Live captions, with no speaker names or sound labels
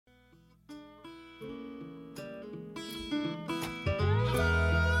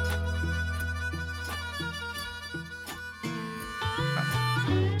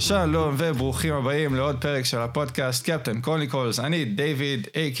שלום וברוכים הבאים לעוד פרק של הפודקאסט קפטן קוניקולס. אני דיוויד,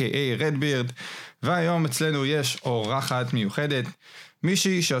 a.k.a. רדבירד, והיום אצלנו יש אורחת מיוחדת,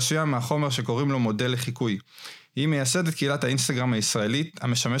 מישהי שעשויה מהחומר שקוראים לו מודל לחיקוי. היא מייסדת קהילת האינסטגרם הישראלית,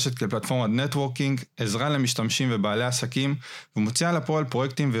 המשמשת כפלטפורמת נטוורקינג, עזרה למשתמשים ובעלי עסקים, ומוציאה לפועל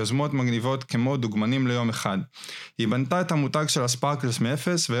פרויקטים ויוזמות מגניבות כמו דוגמנים ליום אחד. היא בנתה את המותג של הספארקלס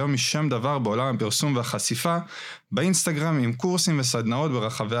מאפס, והיום היא שם דבר בעולם הפרסום והחשיפה באינסטגרם עם קורסים וסדנאות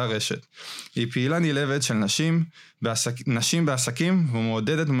ברחבי הרשת. היא פעילה נלהבת של נשים בעסקים,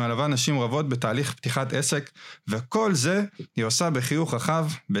 ומעודדת ומלווה נשים רבות בתהליך פתיחת עסק, וכל זה היא עושה בחיוך רחב,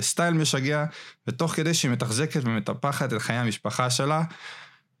 בסטייל משגע, ותוך כדי שהיא מתחזקת ומטפחת את חיי המשפחה שלה.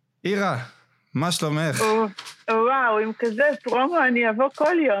 אירה, מה שלומך? וואו, עם כזה פרומו אני אבוא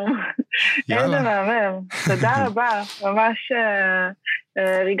כל יום. איזה מהמם. תודה רבה, ממש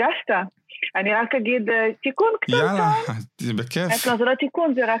ריגשת. אני רק אגיד תיקון קצת. יאללה, בכיף. זה לא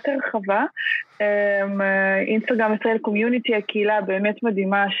תיקון, זה רק הרחבה. אינסטגרם ישראל קומיוניטי, הקהילה באמת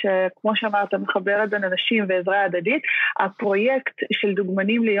מדהימה, שכמו שאמרת, מחברת בין אנשים ועזרה הדדית. הפרויקט של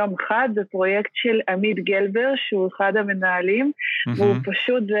דוגמנים ליום אחד, זה פרויקט של עמית גלבר, שהוא אחד המנהלים, והוא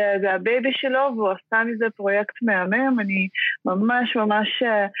פשוט, זה הבייבי שלו, והוא עשה מזה פרויקט מהמם. אני ממש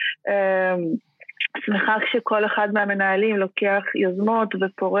שמחה כשכל אחד מהמנהלים לוקח יוזמות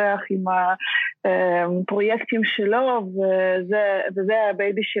ופורח עם הפרויקטים שלו, וזה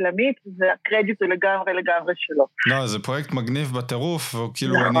הבייבי של עמית, והקרדיט הוא לגמרי שלו. לא, זה פרויקט מגניב בטירוף,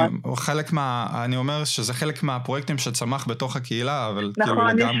 וכאילו אני אומר שזה חלק מהפרויקטים שצמח בתוך הקהילה, אבל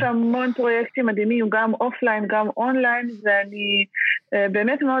נכון, יש המון פרויקטים מדהימים, גם אופליין, גם אונליין, ואני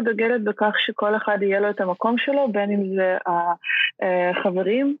באמת מאוד דוגלת בכך שכל אחד יהיה לו את המקום שלו, בין אם זה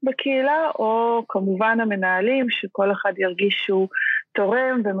החברים בקהילה, או כמובן המנהלים, שכל אחד ירגיש שהוא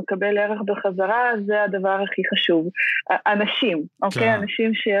תורם ומקבל ערך בחזרה. זה הדבר הכי חשוב. אנשים, אוקיי?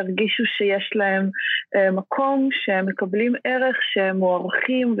 אנשים שירגישו שיש להם מקום, שהם מקבלים ערך, שהם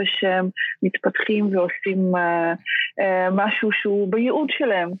מוערכים ושהם מתפתחים ועושים משהו שהוא בייעוד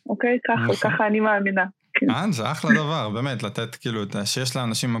שלהם, אוקיי? ככה אני מאמינה. זה אחלה דבר, באמת, לתת כאילו, שיש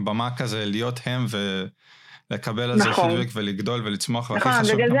לאנשים הבמה כזה, להיות הם לקבל על זה פידבק ולגדול ולצמוח, והכי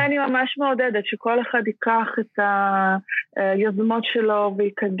חשוב. בגלל זה אני ממש מעודדת שכל אחד ייקח את היוזמות שלו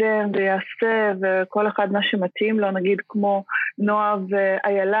ויקדם ויעשה, וכל אחד מה שמתאים לו, נגיד כמו נועה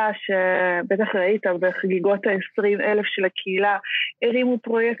ואיילה, שבטח ראית בחגיגות ה-20,000 של הקהילה, הרימו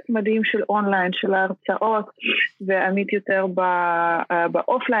פרויקט מדהים של אונליין, של ההרצאות, ועמית יותר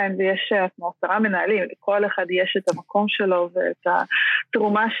באופליין, ויש כמו 10 מנהלים, לכל אחד יש את המקום שלו ואת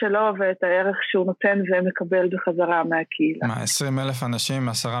התרומה שלו ואת הערך שהוא נותן ומקבל בחזרה מהקהילה. 20,000 אנשים,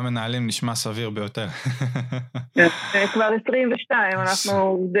 10 מנהלים נשמע סביר ביותר. כבר 22,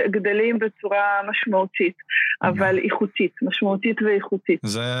 אנחנו גדלים בצורה משמעותית, אבל איכותית, משמעותית ואיכותית.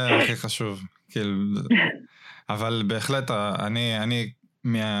 זה הכי חשוב. אבל בהחלט, אני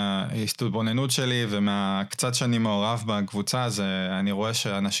מההסתובוננות שלי ומהקצת שאני מעורב בקבוצה, אני רואה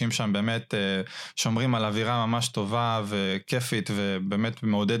שאנשים שם באמת שומרים על אווירה ממש טובה וכיפית, ובאמת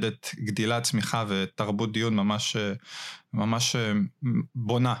מעודדת גדילה, צמיחה ותרבות דיון ממש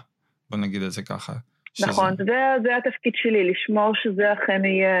בונה, בוא נגיד את זה ככה. נכון, זה התפקיד שלי, לשמור שזה אכן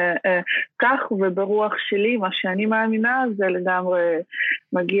יהיה כך, וברוח שלי, מה שאני מאמינה, זה לגמרי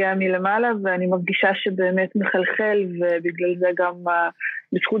מגיע מלמעלה, ואני מרגישה שבאמת מחלחל, ובגלל זה גם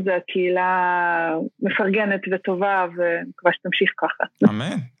בזכות זה הקהילה מפרגנת וטובה, ומקווה שתמשיך ככה.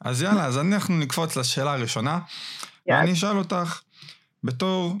 אמן. אז יאללה, אז אנחנו נקפוץ לשאלה הראשונה, ואני אשאל אותך,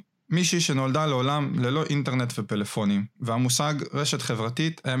 בתור מישהי שנולדה לעולם ללא אינטרנט ופלאפונים, והמושג רשת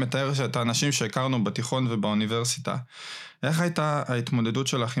חברתית היה מתאר את האנשים שהכרנו בתיכון ובאוניברסיטה. איך הייתה ההתמודדות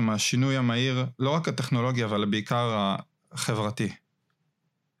שלך עם השינוי המהיר, לא רק הטכנולוגי, אבל בעיקר החברתי?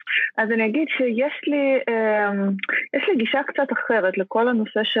 אז אני אגיד שיש לי גישה קצת אחרת לכל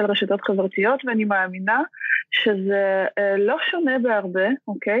הנושא של רשתות חברתיות, ואני מאמינה שזה לא שונה בהרבה,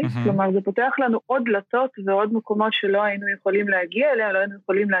 אוקיי? כלומר, זה פותח לנו עוד דלתות ועוד מקומות שלא היינו יכולים להגיע אליהם, לא היינו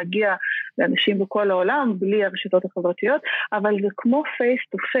יכולים להגיע לאנשים בכל העולם בלי הרשתות החברתיות, אבל זה כמו פייס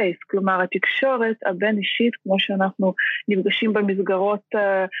טו פייס, כלומר, התקשורת הבין אישית, כמו שאנחנו נפגשים במסגרות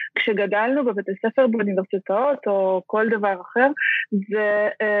כשגדלנו בבתי ספר, באוניברסיטאות או כל דבר אחר,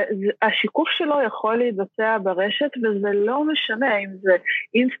 השיקוף שלו יכול להתבצע ברשת, וזה לא משנה אם זה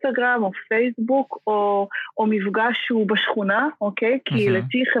אינסטגרם או פייסבוק או מפגש שהוא בשכונה, אוקיי?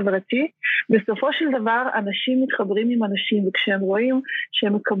 קהילתי, חברתי. בסופו של דבר אנשים מתחברים עם אנשים, וכשהם רואים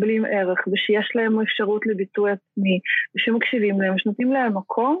שהם מקבלים ערך ושיש להם אפשרות לביטוי עצמי ושמקשיבים להם, שנותנים להם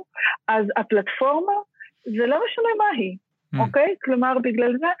מקום, אז הפלטפורמה זה לא משנה מה היא. אוקיי? כלומר,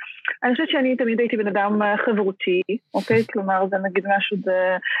 בגלל זה, אני חושבת שאני תמיד הייתי בן אדם חברותי, אוקיי? כלומר, זה נגיד משהו,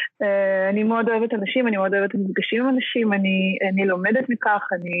 אני מאוד אוהבת אנשים, אני מאוד אוהבת מפגשים עם אנשים, אני לומדת מכך,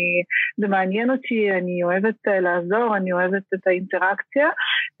 זה מעניין אותי, אני אוהבת לעזור, אני אוהבת את האינטראקציה,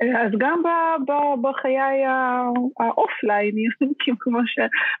 אז גם בחיי האופליין, כמו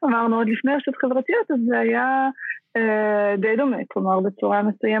שאמרנו עוד לפני רשתות חברתיות, אז זה היה די דומה, כלומר, בצורה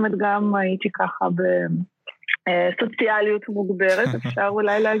מסוימת גם הייתי ככה סוציאליות מוגברת, אפשר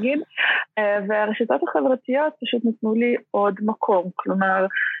אולי להגיד, והרשתות החברתיות פשוט נתנו לי עוד מקום, כלומר,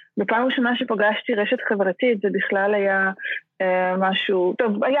 בפעם ראשונה שפגשתי רשת חברתית, זה בכלל היה משהו,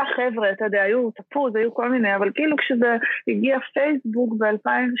 טוב, היה חבר'ה, אתה יודע, היו תפוז, היו כל מיני, אבל כאילו כשזה הגיע פייסבוק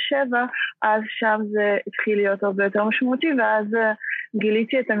ב-2007, אז שם זה התחיל להיות הרבה יותר משמעותי, ואז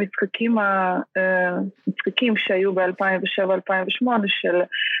גיליתי את המשחקים שהיו ב-2007-2008 של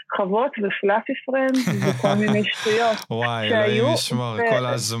חוות ופלאפי פרנד וכל מיני שטויות. וואי, אלוהים ישמור, כל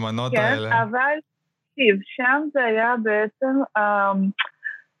הזמנות האלה. כן, אבל שם זה היה בעצם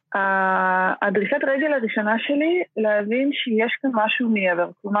הדריסת רגל הראשונה שלי להבין שיש כאן משהו מעבר.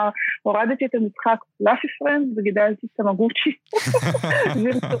 כלומר, הורדתי את המשחק פלאפי פרנד וגידלתי תמגוצ'י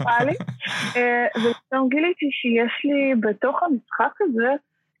וירטואלי, ופתאום גיליתי שיש לי בתוך המשחק הזה,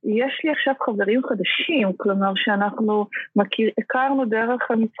 יש לי עכשיו חברים חדשים, כלומר שאנחנו הכרנו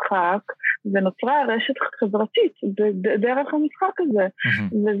דרך המשחק, ונוצרה רשת חברתית דרך המשחק הזה.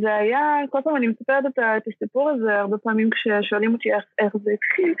 וזה היה, כל פעם אני מספרת את הסיפור הזה, הרבה פעמים כששואלים אותי איך זה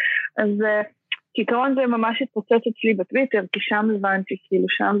התחיל, אז כעיקרון זה ממש התפוצץ אצלי בטוויטר, כי שם הבנתי, כאילו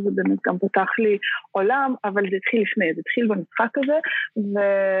שם זה באמת גם פתח לי עולם, אבל זה התחיל לפני, זה התחיל במשחק הזה,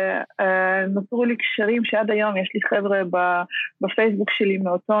 ונוצרו לי קשרים שעד היום יש לי חבר'ה בפייסבוק שלי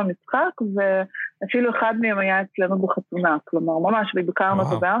מאותו המשחק, ואפילו אחד מהם היה אצלנו בחתונה, כלומר ממש, וביקרנו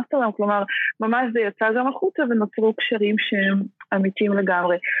אותו באמסטרדם, כלומר ממש זה יצא גם החוצה, ונוצרו קשרים שהם אמיתיים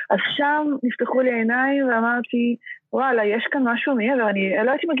לגמרי. אז שם נפתחו לי העיניים ואמרתי, וואלה, יש כאן משהו מעבר, אני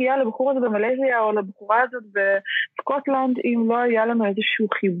לא הייתי מגיעה לבחור הזה במלזיה או לבחורה הזאת בסקוטלנד אם לא היה לנו איזשהו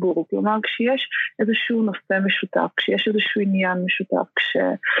חיבור, כלומר כשיש איזשהו נושא משותף, כשיש איזשהו עניין משותף,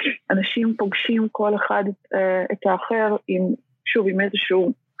 כשאנשים פוגשים כל אחד את האחר עם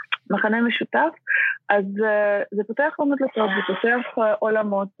איזשהו מחנה משותף, אז זה פותח עולמות דלתות, זה פותח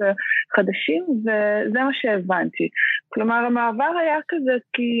עולמות חדשים, וזה מה שהבנתי. כלומר, המעבר היה כזה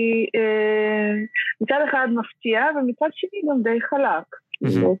כי מצד אחד מפתיע, ומצד שני גם די חלק.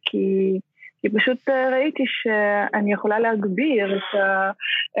 כי פשוט ראיתי שאני יכולה להגביר את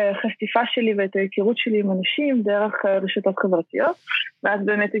החשיפה שלי ואת ההיכרות שלי עם אנשים דרך רשתות חברתיות, ואז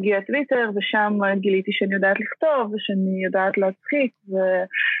באמת הגיע טוויטר, ושם גיליתי שאני יודעת לכתוב, ושאני יודעת להצחיק,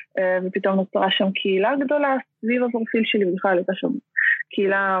 ופתאום נוצרה שם קהילה גדולה סביב הפרופיל שלי, ובכלל הייתה שם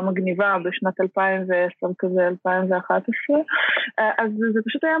קהילה מגניבה בשנת 2010 כזה, 2011, אז זה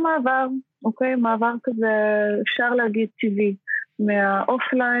פשוט היה מעבר, אוקיי? מעבר כזה, אפשר להגיד טבעי.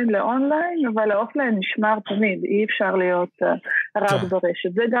 מהאופליין לאונליין, אבל האופליין נשמר תמיד, אי אפשר להיות רק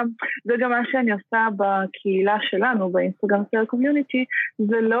ברשת. זה גם מה שאני עושה בקהילה שלנו, באינסטגרם סל קומיוניטי,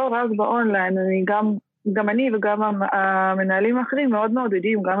 זה לא רק באונליין, גם אני וגם המנהלים האחרים מאוד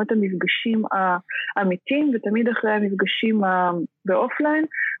מעודדים גם את המפגשים האמיתיים, ותמיד אחרי המפגשים באופליין,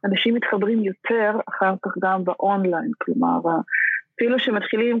 אנשים מתחברים יותר אחר כך גם באונליין, כלומר, אפילו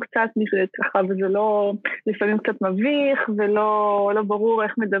שמתחילים קצת ככה, וזה לא, לפעמים קצת מביך, ולא ברור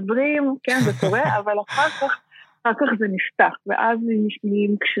איך מדברים, כן, זה קורה, אבל אחר כך זה נפתח, ואז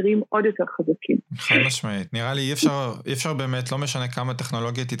נהיים קשרים עוד יותר חזקים. חד משמעית. נראה לי אי אפשר באמת, לא משנה כמה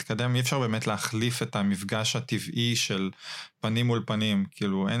טכנולוגיה תתקדם, אי אפשר באמת להחליף את המפגש הטבעי של פנים מול פנים,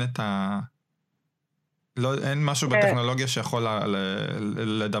 כאילו אין אין משהו בטכנולוגיה שיכול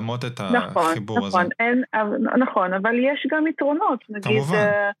לדמות את החיבור הזה. נכון, אבל יש גם יתרונות. כמובן.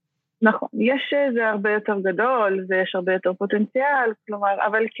 נכון, יש זה הרבה יותר גדול, ויש הרבה יותר פוטנציאל, כלומר,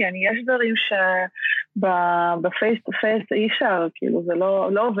 אבל כן, יש דברים שבפייס טו פייס אי אפשר, כאילו, זה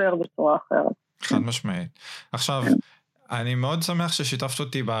לא עובר בצורה אחרת. חד משמעית. עכשיו, אני מאוד שמח ששיתפת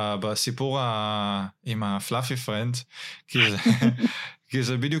אותי בסיפור עם הפלאפי פרנד, כי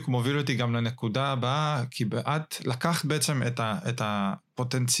זה בדיוק מוביל אותי גם לנקודה הבאה, כי את לקחת בעצם את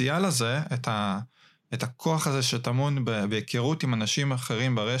הפוטנציאל הזה, את הכוח הזה שטמון בהיכרות עם אנשים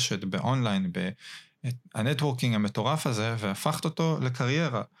אחרים ברשת, באונליין, הנטוורקינג המטורף הזה, והפכת אותו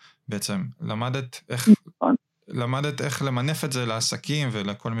לקריירה בעצם. למדת איך למנף את זה לעסקים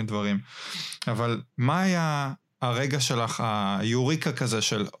ולכל מיני דברים. אבל מה היה הרגע שלך, היוריקה כזה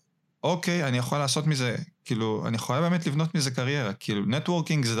של, אוקיי, אני יכול לעשות מזה, כאילו, אני יכולה באמת לבנות מזה קריירה, כאילו,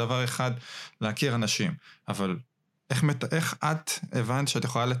 נטוורקינג זה דבר אחד להכיר אנשים, אבל איך את הבנת שאת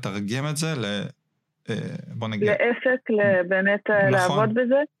יכולה לתרגם את זה בוא נגיד. לעסק, באמת לעבוד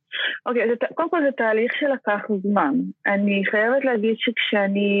בזה. אוקיי, קודם כל זה תהליך שלקח זמן. אני חייבת להגיד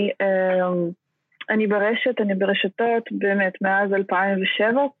שכשאני אני ברשתות באמת מאז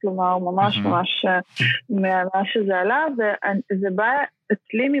 2007, כלומר ממש מאז שזה עלה, וזה בא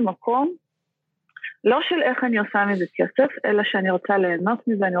אצלי ממקום, לא של איך אני עושה מזה כסף, אלא שאני רוצה ליהנות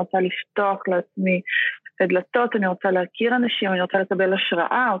מזה, אני רוצה לפתוח לעצמי דלתות, אני רוצה להכיר אנשים, אני רוצה לקבל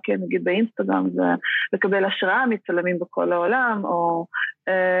השראה, אוקיי, נגיד באינסטגרם זה לקבל השראה מצלמים בכל העולם, או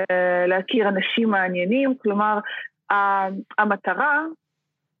להכיר אנשים מעניינים, כלומר, המטרה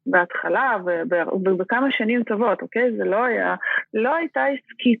בהתחלה ובכמה שנים טובות, אוקיי, זה לא הייתה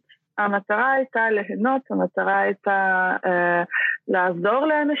עסקית, המטרה הייתה ליהנות, המטרה הייתה לעזור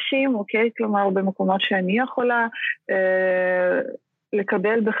לאנשים, אוקיי, כלומר במקומות שאני יכולה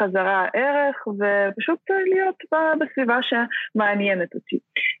לקבל בחזרה ערך, ופשוט להיות בסביבה שמעניינת אותי.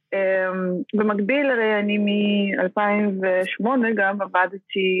 במקביל, הרי אני מ-2008 גם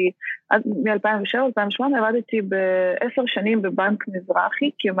עבדתי, מ-2007-2008 עבדתי ב10 שנים בבנק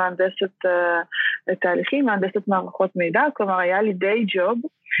מזרחי, כמהנדסת תהליכים, מהנדסת מערכות מידע, כלומר היה לי די ג'וב,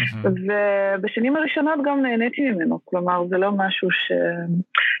 ובשנים הראשונות גם נהניתי ממנו, כלומר זה לא משהו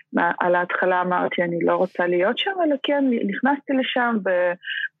שעל ההתחלה אמרתי אני לא רוצה להיות שם, אלא כן נכנסתי לשם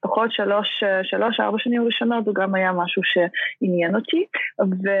בפחות 3-4 שנים ראשונות, זה גם היה משהו שעניין אותי,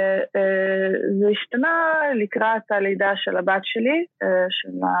 וזה השתנה לקראת הלידה של הבת שלי, של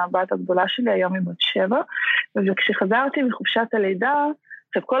הבת הגדולה שלי, היום היא בת 7, וכשחזרתי מחופשת הלידה,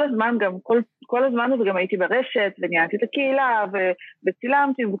 עכשיו כל הזמן הזה גם הייתי ברשת, וניהלתי את הקהילה,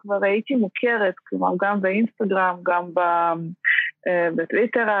 וצילמתי, וכבר הייתי מוכרת, כלומר גם באינסטגרם, גם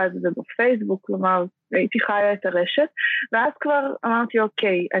בטוויטר אז, ובפייסבוק, כלומר הייתי חיה את הרשת, ואז כבר אמרתי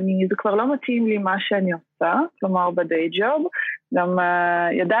אוקיי, זה כבר לא מתאים לי מה שאני עושה, כלומר בדיי ג'וב, גם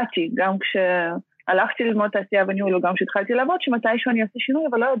ידעתי, גם כשהלכתי ללמוד תעשייה וניהול, או גם כשהתחלתי לעבוד, שמתישהו אני אעשה שינוי,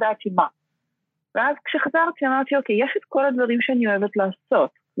 אבל לא ידעתי מה. ואז כשחזרתי אמרתי, אוקיי, יש את כל הדברים שאני אוהבת לעשות.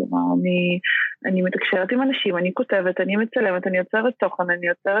 כלומר, אני מתקשרת עם אנשים, אני כותבת, אני מצלמת, אני יוצרת תוכן, אני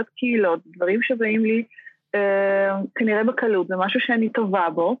יוצרת קהילות, דברים שבאים לי כנראה בקלות, זה משהו שאני טובה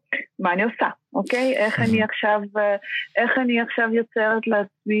בו, מה אני עושה, אוקיי? איך אני עכשיו יוצרת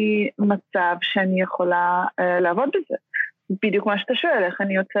לעצמי מצב שאני יכולה לעבוד בזה? בדיוק מה שאתה שואל, איך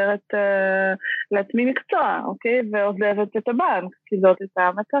אני יוצרת לעצמי מקצוע, אוקיי? ועוזבת את הבנק, כי זאת הייתה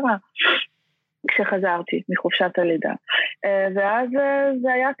המטרה. כשחזרתי מחופשת הלידה. ואז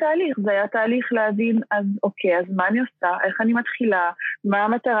זה היה תהליך להבין, אז אוקיי, אז מה אני עושה, איך אני מתחילה, מה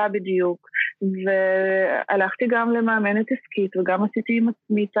המטרה בדיוק, והלכתי גם למאמנת עסקית, וגם עשיתי עם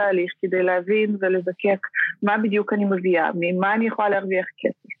עצמי תהליך כדי להבין ולזקק מה בדיוק אני מביאה, ממה אני יכולה להרוויח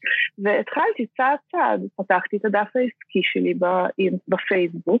כסף. והתחלתי צעד, פתחתי את הדף העסקי שלי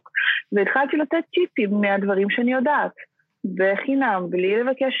בפייסבוק, והתחלתי לתת טיפים מהדברים שאני יודעת. בחינם, בלי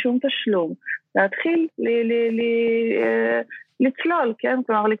לבקש שום תשלום, להתחיל לצלול, כן?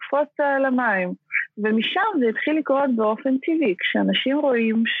 כלומר, לקפוץ למים. ומשם זה התחיל לקרות באופן טבעי, כשאנשים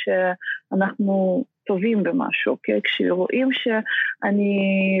רואים שאנחנו טובים במשהו, okay? כשרואים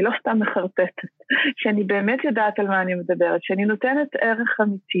שאני לא סתם מחרטטת, שאני באמת יודעת על מה אני מדברת, שאני נותנת ערך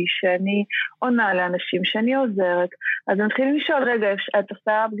אמיתי, שאני עונה לאנשים, שאני עוזרת, אז הם מתחילים לשאול, רגע, את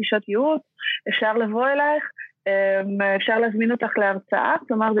עושה פגישות ייעוץ, אפשר לבוא אלייך, אפשר להזמין אותך להרצאה,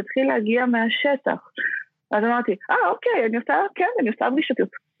 כלומר זה התחיל להגיע מהשטח. אז אמרתי, אוקיי, אני עושה פגישות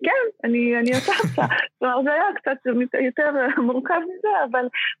ייעוץ. כן, אני עושה הרצאה. כלומר זה היה קצת יותר מורכב מזה, אבל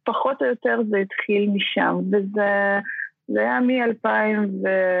פחות או יותר זה התחיל משם, וזה היה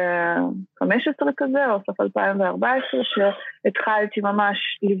מ-2015 כזה, או סוף 2014, שהתחלתי ממש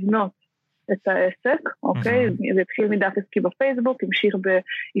לבנות את העסק, אוקיי? זה התחיל מדף עסקי בפייסבוק, המשיך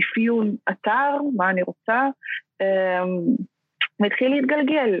באפיון אתר, מה אני רוצה, והתחיל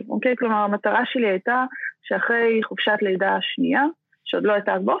להתגלגל, אוקיי? כלומר, המטרה שלי הייתה שאחרי חופשת לידה השנייה, שעוד לא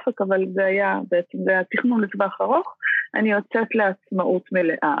הייתה באופק, אבל זה היה בעצם, זה היה תכנון לטווח ארוך, אני יוצאת לעצמאות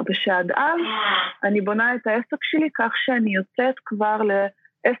מלאה, ושעד אז אני בונה את העסק שלי כך שאני יוצאת כבר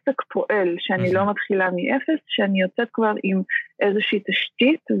עסק פועל, שאני לא מתחילה מאפס, שאני יוצאת כבר עם איזושהי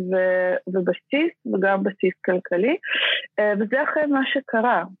תשתית ובסיס, וגם בסיס כלכלי, וזה אחרי מה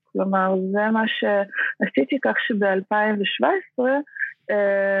שקרה, כלומר זה מה שעשיתי כך שב-2017,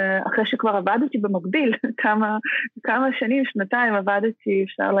 אחרי שכבר עבדתי במקביל, כמה שנים, שנתיים עבדתי,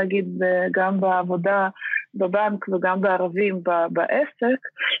 אפשר להגיד, גם בעבודה בבנק וגם בערבים בעסק,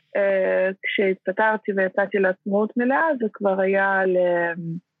 כשהתפטרתי ויצאתי לעצמאות מלאה, זה כבר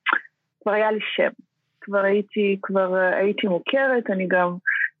היה לי שם. כבר הייתי מוכרת, אני גם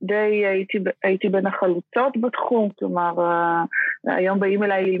די הייתי בין החלוצות בתחום, כלומר, היום באים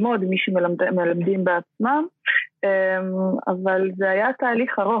אליי ללמוד, מי שמלמדים בעצמם, אבל זה היה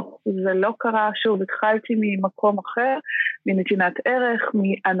תהליך ארוך, זה לא קרה, שוב, התחלתי ממקום אחר, מנתינת ערך,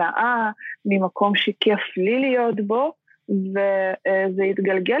 מהנאה, ממקום שכיף לי להיות בו, וזה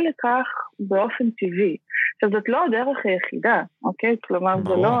התגלגל לכך באופן טבעי. עכשיו, זאת לא הדרך היחידה, אוקיי? כלומר,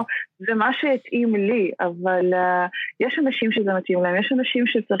 זה מה שהתאים לי, אבל יש אנשים שזה מתאים להם, יש אנשים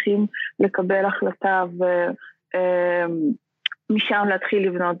שצריכים לקבל החלטה משם להתחיל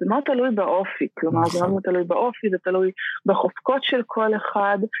לבנות, זה מאוד תלוי באופי, כלומר זה מאוד תלוי באופי, זה תלוי בחוזקות של כל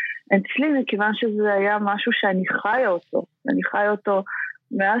אחד, אצלי מכיוון שזה היה משהו שאני חיה אותו, אני חיה אותו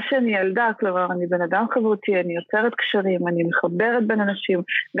מאז שאני ילדה, כלומר אני בן אדם חברותי, אני יוצרת קשרים, אני מחברת בין אנשים,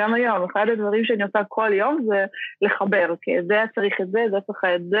 גם היום, אחד הדברים שאני עושה כל יום זה לחבר, כי זה צריך את זה, זה צריך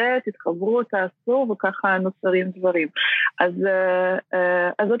את זה, תתחברו, תעשו, וככה נוצרים דברים. אז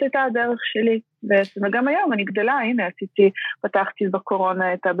זאת הייתה הדרך שלי, וגם היום אני גדלה, הנה, פתחתי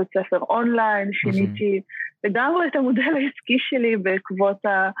בקורונה את הבית ספר אונליין, שיניתי לגמרי את המודל העסקי שלי בעקבות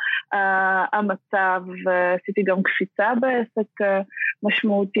המצב, ועשיתי גם קפיצה בעסק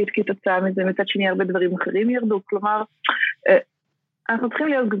משמעותית כתוצאה מזה, מצד שני הרבה דברים אחרים ירדו, כלומר, אנחנו צריכים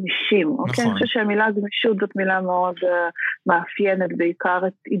להיות גמישים, אוקיי? אני חושב שהמילה גמישות זאת מילה מאוד מאפיינת, בעיקר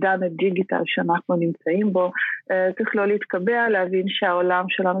את עידן הדיגיטל שאנחנו נמצאים בו, צריך לא להתקבע, להבין שהעולם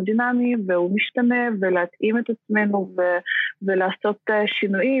שלנו דינמי, והוא משתנה, ולהתאים את עצמנו, ולעשות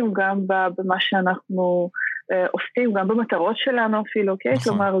שינויים גם במה שאנחנו עושים, גם במטרות שלנו אפילו, אוקיי?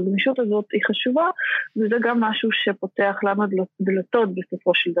 כלומר, הגמישות הזאת היא חשובה, וזה גם משהו שפותח לנו דלתות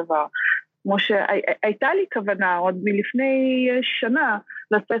בסופו של דבר. כמו שהייתה לי כוונה עוד מלפני שנה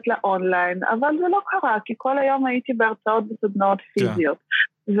לצאת לאונליין, אבל זה לא קרה, כי כל היום הייתי בהרצאות בסדנאות פיזיות.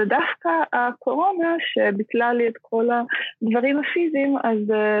 ודווקא הקורונה שביטלה לי את כל הדברים הפיזיים, אז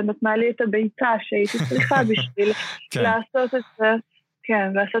נתנה לי את הביתה שהייתי צריכה בשביל לעשות את זה,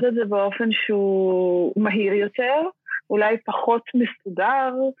 כן, לעשות את זה באופן שהוא מהיר יותר, אולי פחות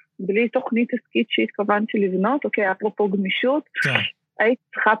מסודר, בלי תוכנית עסקית שהתכוונתי לבנות, אוקיי, אפרופו גמישות, הייתי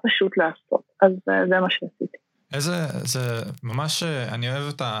צריכה פשוט לעשות, אז זה מה שעשיתי. זה ממש, אני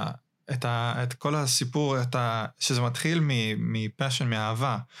אוהב את כל הסיפור, שזה מתחיל מפשן,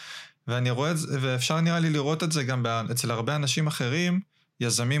 מאהבה, ואני רואה את זה, ואפשר נראה לי לראות את זה גם אצל הרבה אנשים אחרים,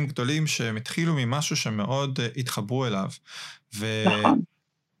 יזמים גדולים שהם התחילו ממשהו שמאוד התחברו אליו. נכון.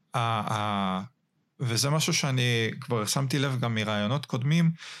 וזה משהו שאני כבר שמתי לב גם מרעיונות קודמים,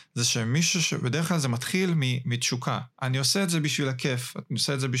 זה שמישהו שבדרך כלל זה מתחיל מתשוקה. אני עושה את זה בשביל הכיף, אני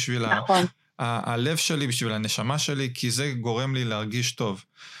עושה את זה בשביל הלב שלי, בשביל הנשמה שלי, כי זה גורם לי להרגיש טוב.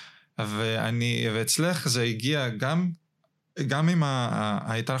 ואצלך זה הגיע גם אם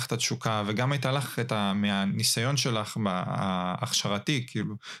הייתה לך את התשוקה, וגם הייתה לך מהניסיון שלך ההכשרתי,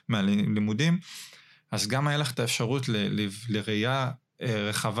 כאילו, מהלימודים, אז גם היה לך את האפשרות לראייה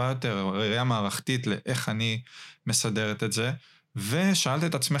רחבה יותר, ראייה מערכתית לאיך אני מסדרת את זה, ושאלת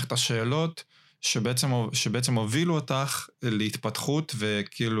את עצמך את השאלות שבעצם הובילו אותך להתפתחות,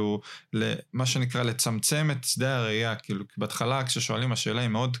 וכאילו, מה שנקרא לצמצם את שדה הראייה, כאילו, בהתחלה כששואלים השאלה היא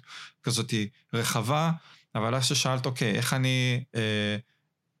מאוד כזאת רחבה, אבל אז ששאלת, אוקיי, איך אני,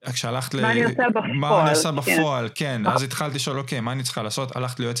 כשהלכת מה אני עושה בפועל? מה אני עושה בפועל, כן. אז התחלתי לשאול, אוקיי, מה אני צריכה לעשות?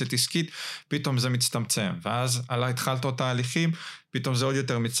 הלכת ליועצת עסקית, פתאום זה מצטמצם. ואז התחלת עוד תהליכים, פתאום זה עוד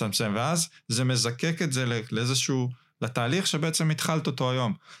יותר מצטמצם. ואז זה מזקק את זה לאיזשהו, לתהליך שבעצם התחלת אותו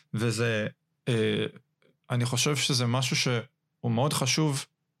היום. וזה, אני חושב שזה משהו שהוא מאוד חשוב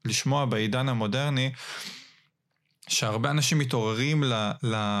לשמוע בעידן המודרני, שהרבה אנשים מתעוררים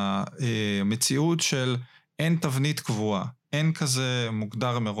למציאות של אין תבנית קבועה. אין כזה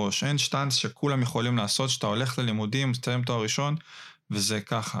מוגדר מראש, אין שטנץ שכולם יכולים לעשות, שאתה הולך ללימודים, מסתיים תואר ראשון, וזה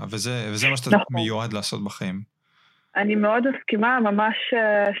ככה, וזה מה שאתה מיועד לעשות בחיים. אני מאוד מסכימה, ממש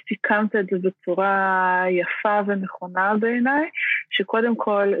סיכמת את זה בצורה יפה ונכונה בעיניי, שקודם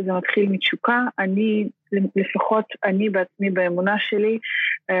כל זה מתחיל מתשוקה, לפחות אני בעצמי באמונה שלי,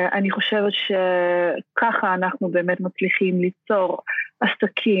 אני חושבת שככה אנחנו באמת מצליחים ליצור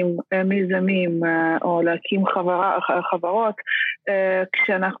עסקים, מיזמים, או להקים חברות,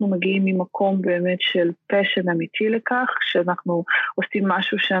 כשאנחנו מגיעים ממקום באמת של פשן אמיתי לכך, כשאנחנו עושים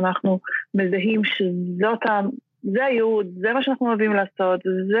משהו שאנחנו מזהים זה הייעוד, זה מה שאנחנו אוהבים לעשות,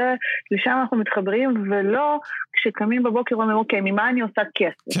 לשם אנחנו מתחברים, ולא כשקמים בבוקר ואומרים, אוקיי, ממה אני עושה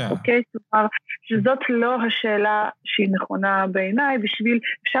כסף, אוקיי? זאת אומרת, שזאת לא השאלה שהיא נכונה בעיניי,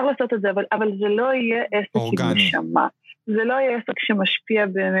 אפשר לעשות את זה, אבל זה לא יהיה עסק עם נשמה. זה לא יהיה עסק שמשפיע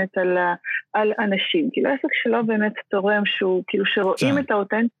באמת על אנשים, כאילו עסק שלא באמת תורם שהוא, כאילו שרואים את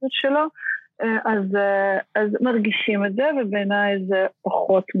האותנטיות שלו, אז מרגישים את זה, ובעיניי זה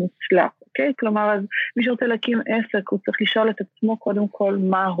פחות מוצלח, אוקיי? כלומר, אז מי שרוצה להקים עסק, הוא צריך לשאול את עצמו קודם כל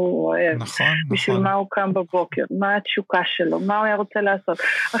מה הוא אוהב. נכון, בשביל נכון. מה הוא קם בבוקר, מה התשוקה שלו, מה הוא היה רוצה לעשות.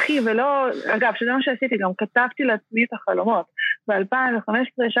 אחי, ולא, אגב, שזה מה שעשיתי, גם כתבתי לעצמי את החלומות.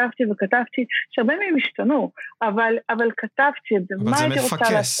 ב-2015 ישבתי וכתבתי, שהרבה מהם השתנו, אבל כתבתי את זה, מה הייתי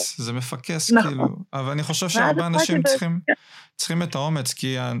רוצה לעשות. זה מפקס, נכון. כאילו. אבל אני חושב שהרבה אנשים צריכים את האומץ,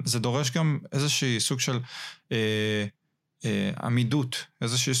 כי זה דורש גם איזושהי סוג של עמידות,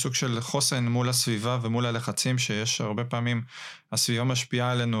 איזושהי סוג של חוסן מול הסביבה ומול הלחצים, שיש הרבה פעמים, הסביבה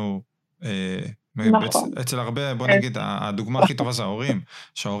משפיעה עלינו, נכון. אצל הרבה, בוא נגיד, הדוגמה הכי טובה זה ההורים,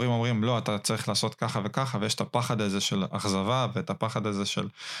 שההורים אומרים, לא, אתה צריך לעשות ככה וככה, ויש את הפחד הזה של אכזבה, ואת הפחד הזה של,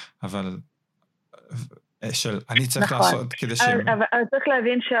 אבל אני צריך לעשות כדי ש... אבל צריך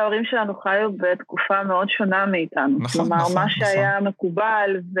להבין שההורים שלנו חיו בתקופה מאוד שונה מאיתנו. כלומר, מה שהיה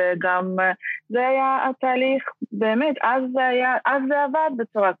מקובל, וגם זה היה התהליך, באמת, אז זה עבד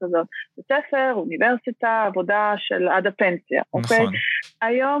בצורה כזאת. בספר, אוניברסיטה, עבודה של עד הפנסיה, אוקיי?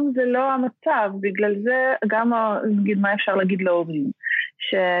 היום זה לא המצב, בגלל זה גם, נגיד, מה אפשר להגיד להורים?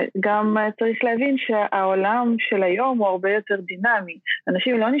 שגם צריך להבין שהעולם של היום הוא הרבה יותר דינמי.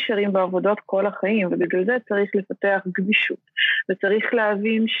 אנשים לא נשארים בעבודות כל החיים, ובגלל זה צריך לפתח גמישות. וצריך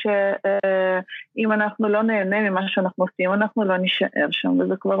להבין שאם אנחנו לא נהנה ממה שאנחנו עושים, אנחנו לא נשאר שם,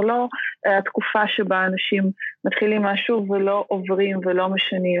 וזה כבר לא התקופה שבה אנשים מתחילים משהו ולא עוברים ולא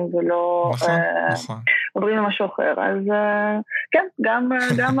משנים ולא עוברים למשהו אחר. אז כן,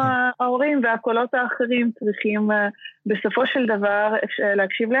 גם ההורים והקולות האחרים צריכים בסופו של דבר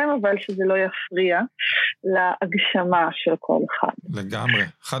להקשיב להם, אבל שזה לא יפריע להגשמה של כל אחד. לגמרי,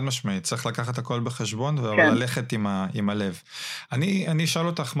 חד משמעית, צריך לקחת הכל בחשבון וללכת עם הלב. אני אשאל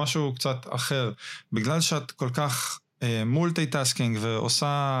אותך משהו קצת אחר, בגלל שאת כל כך מולטי-טאסקינג ועושה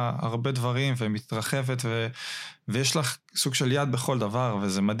הרבה דברים ומתרחבת ויש לך סוג של יד בכל דבר,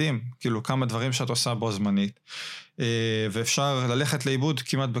 וזה מדהים, כאילו כמה דברים שאת עושה בו זמנית, ואפשר ללכת לאיבוד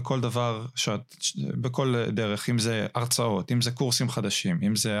כמעט בכל דבר, בכל דרך, אם זה הרצאות, אם זה קורסים חדשים,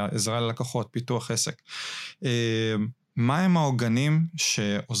 אם זה עזרה ללקוחות, פיתוח עסק. מה הם העוגנים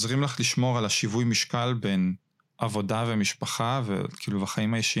שעוזרים לך לשמור על השיווי משקל בין עבודה ומשפחה, וכאילו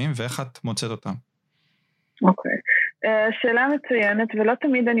בחיים האישיים, ואיך את מוצאת אותם? אוקיי. שאלה מצוינת, ולא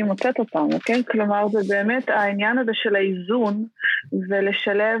תמיד אני מוצאת אותם, אוקיי? כלומר, זה באמת העניין הזה של האיזון,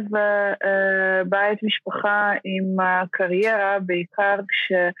 ולשלב בית משפחה עם הקריירה, בעיקר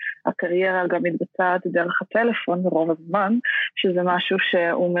כשהקריירה גם מתבצעת דרך הטלפון ברוב הזמן, שזה משהו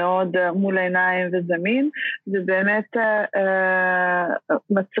שהוא מאוד מול העיניים וזמין, זה באמת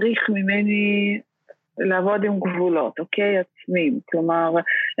מצריך ממני לעבוד עם גבולות, אוקיי? עצמיים. כלומר,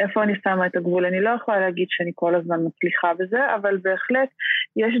 איפה אני שמה את הגבול? אני לא יכולה להגיד שאני כל הזמן מצליחה בזה, אבל בהחלט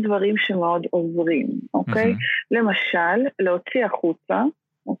יש דברים שמאוד עוזרים, אוקיי? למשל, להוציא החוצה,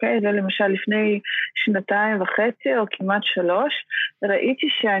 אוקיי? זה למשל לפני 2.5 או כמעט 3, ראיתי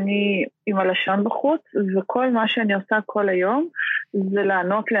שאני עם הלשון בחוץ, וכל מה שאני עושה כל היום, זה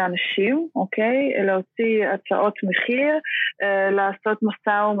לענות לאנשים, אוקיי? להוציא הצעות מחיר, לעשות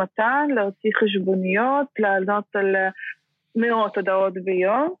משא ומתן, להוציא חשבוניות, לענות על מאות הודעות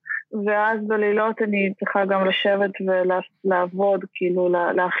ביום, ואז בלילות אני צריכה גם לשבת ולעבוד, כאילו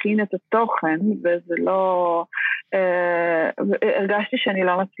להכין את התוכן, וזה לא... הרגשתי שאני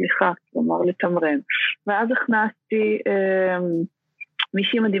לא מצליחה, כלומר, לתמרן. ואז הכנסתי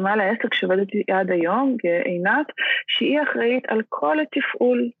מישהי מדהימה לעסק שעובדת עד היום, עינת, שהיא אחראית על כל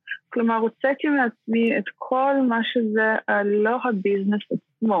התפעול. כלומר, הוצאתי מעצמי את כל מה שזה לא הביזנס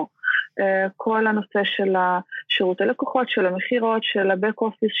עצמו. כל הנושא של שירות הלקוחות, של המחירות, של הבק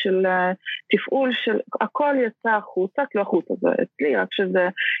אופיס, של תפעול, של הכל יצא החוצה, לא החוצה, זה אצלי, רק שזה,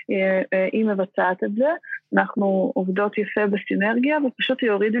 היא מבצעת את זה, אנחנו עובדות יפה בסינרגיה, ופשוט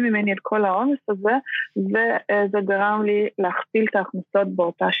היא הורידה ממני את כל העומס הזה, וזה גרם לי להכפיל את ההכנסות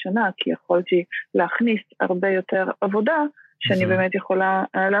באותה שנה, כי יכולתי להכניס הרבה יותר עבודה, שאני באמת יכולה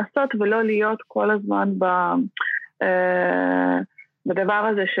לעשות, ולא להיות כל הזמן בדבר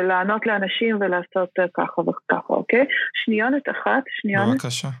הזה של לענות לאנשים ולעשות ככה וככה, אוקיי? שניונת אחת, שניונת.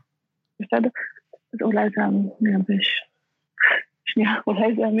 בבקשה. בסדר? אז אולי זה מייבש. שנייה,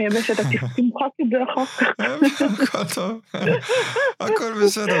 אולי זה מייבש, אתה תמחק את זה אחר כך. הכל טוב. הכל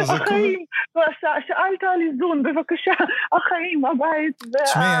בסדר, זה החיים, שאלת על איזון, בבקשה, החיים, הבית.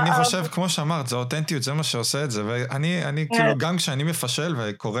 תשמעי, אני חושב, כמו שאמרת, זה אותנטיות, זה מה שעושה את זה, ואני כאילו, גם כשאני מפשל,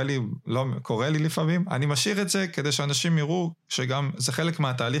 וקורא לי לפעמים, אני משאיר את זה כדי שאנשים יראו שגם זה חלק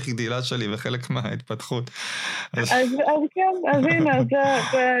מהתהליך גדילה שלי, וחלק מההתפתחות. אז כן, אז הנה,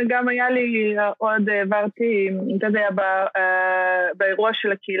 זה גם היה לי עוד, עברתי, אתה יודע, באירוע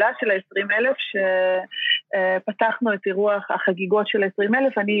של הקהילה של ה-20,000, שפתחנו את אירוע החגיגות של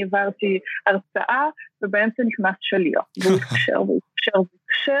ה-20,000, אני העברתי הרצאה, ובאמצע נכנס שליח, והוא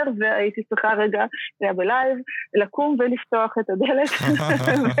התקשר, והייתי צריכה רגע, זה היה בלייב, לקום ולפתוח את הדלת.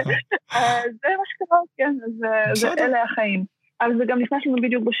 זה מה שקרה, כן, אלה החיים. אז זה גם נכנס לנו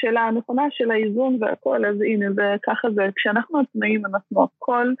בדיוק בשאלה הנכונה של האיזון והכל, אז הנה, וככה זה, כשאנחנו עצמאים, אנחנו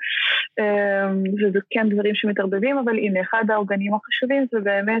הכל, וזה כן דברים שמתערבבים, אבל הנה, אחד העוגנים החשובים זה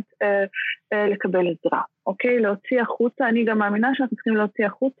באמת לקבל עזרה, אוקיי? להוציא החוצה, אני גם מאמינה שאנחנו צריכים להוציא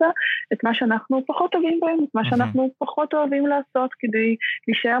החוצה את מה שאנחנו פחות אוהבים בהם, את מה שאנחנו פחות אוהבים לעשות, כדי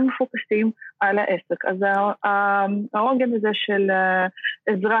להישאר מפוקסים על העסק. אז העוגן הזה של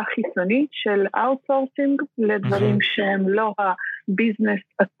עזרה חיצונית, של אאוטסורסינג, לדברים שהם לא הביזנס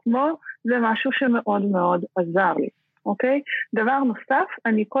עצמו, זה משהו שמאוד מאוד עזר לי, אוקיי? דבר נוסף,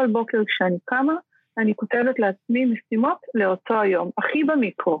 אני כל בוקר כשאני קמה, אני כותבת לעצמי משימות לאותו היום, הכי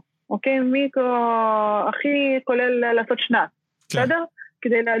במיקרו, אוקיי? מיקרו, הכי כולל לעשות שנת, בסדר?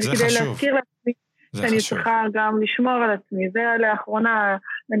 כדי להזכיר לעצמי שאני צריכה גם לשמור על עצמי, ולאחרונה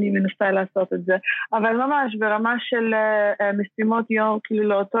אני מנסה לעשות את זה, אבל ממש ברמה של משימות יום, כאילו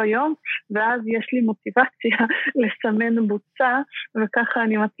לאותו יום, ואז יש לי מוטיבציה לסמן בוצע, וככה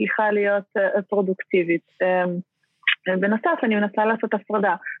אני מצליחה להיות פרודוקטיבית. בנוסף, אני מנסה לעשות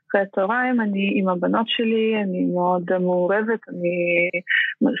הפרדה. אחרי הצהריים, אני עם הבנות שלי, אני מאוד מעורבת, אני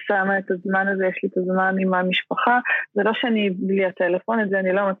שמה את הזמן הזה, יש לי את הזמן עם המשפחה, זה לא שאני בלי הטלפון, את זה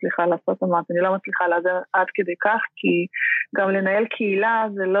אני לא מצליחה לעשות, אני לא מצליחה לעזר עד כדי כך, כי גם לנהל קהילה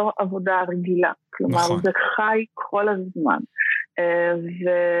זה לא עבודה רגילה, כלומר זה חי כל הזמן,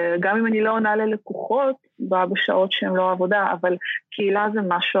 וגם אם אני לא עונה ללקוחות, בשעות שהן לא עבודה, אבל קהילה זה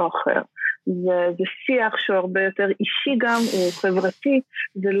משהו אחר. זה שיח שהוא הרבה יותר אישי גם, הוא חברתי,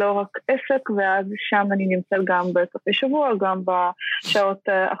 זה לא רק עסק, ואז שם אני נמצאת גם בסופי שבוע, גם בשעות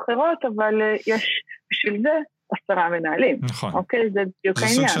אחרות, אבל יש בשביל זה 10 מנהלים. נכון. אוקיי? זה בדיוק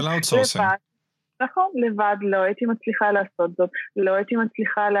העניין. זה סוג של אאוטסורסינג. נכון, לבד לא הייתי מצליחה לעשות זאת, לא הייתי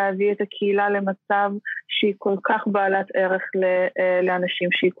מצליחה להביא את הקהילה למצב שהיא כל כך בעלת ערך לאנשים,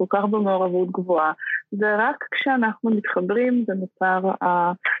 שהיא כל כך במעורבות גבוהה. זה רק כשאנחנו מתחברים, זה נוצר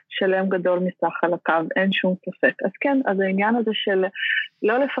שלם גדול מסך חלקיו, אין שום ספק. אז כן, אז העניין הזה של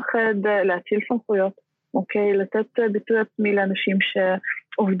לא לפחד להציל סמכויות, אוקיי? לתת ביטוי עצמי לאנשים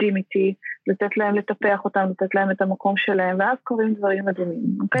שעובדים איתי, לתת להם לטפח אותם, לתת להם את המקום שלהם, ואז קוראים דברים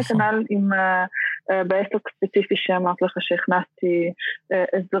מדהימים. אוקיי, כנ"ל עם בעסק ספציפי שאמרת לך שהכנסתי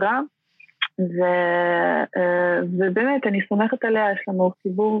עזרה, ובאמת אני סומכת עליה, יש לנו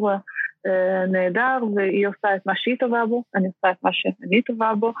חיבור נהדר, והיא עושה את מה שהיא טובה בו, אני עושה את מה שאני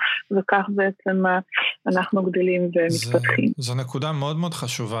טובה בו, וכך בעצם אנחנו גדלים ומתפתחים. זו נקודה מאוד מאוד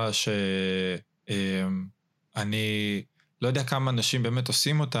חשובה שאני לא יודע כמה אנשים באמת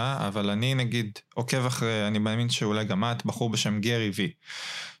עושים אותה, אבל אני נגיד עוקב אחרי, אני מאמין שאולי גם את, בחור בשם גרי וי,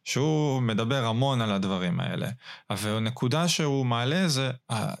 שהוא מדבר המון על הדברים האלה. אבל הנקודה שהוא מעלה זה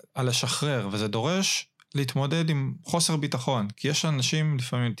על לשחרר, וזה דורש להתמודד עם חוסר ביטחון, כי יש אנשים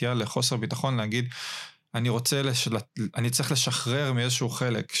לפעמים תהיה לחוסר ביטחון להגיד, אני צריך לשחרר מאיזשהו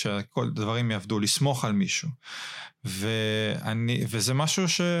חלק, שכל דברים יעבדו, לסמוך על מישהו. וזה משהו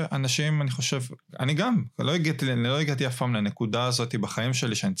שאנשים, אני חושב, אני גם, לא הגעתי אף פעם לנקודה הזאת בחיים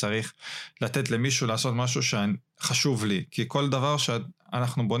שלי, שאני צריך לתת למישהו לעשות משהו שחשוב לי, כי כל דבר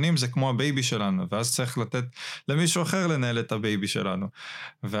שאנחנו בונים זה כמו הבייבי שלנו, ואז צריך לתת למישהו אחר לנהל את הבייבי שלנו,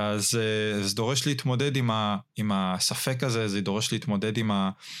 ואז זה דורש להתמודד עם הספק הזה, זה דורש להתמודד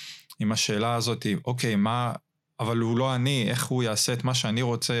עם השאלה הזאת, אוקיי, אבל הוא לא אני, איך הוא יעשה את מה שאני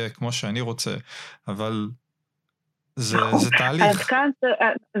רוצה, כמו שאני רוצה, אבל זה תהליך. אז כאן,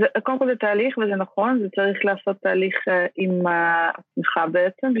 קודם כל זה תהליך, וזה נכון, זה צריך לעשות תהליך עם עצמך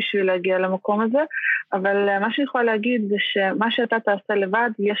בעצם, בשביל להגיע למקום הזה, אבל מה שאני יכולה להגיד זה שמה שאתה תעשה לבד,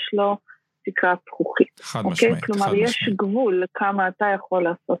 יש לו תקרה פחוחית. חד משמעית. כלומר, יש גבול לכמה אתה יכול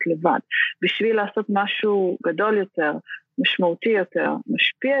לעשות לבד. בשביל לעשות משהו גדול יותר, משמעותי יותר,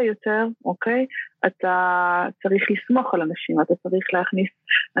 משפיע יותר, אוקיי? אתה צריך לסמוך על אנשים, אתה צריך להכניס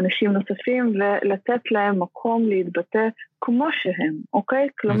אנשים נוספים ולתת להם מקום להתבטא כמו שהם, אוקיי?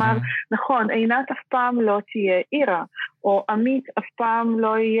 כלומר, נכון, עינת אף פעם לא תהיה עירה, או עמית אף פעם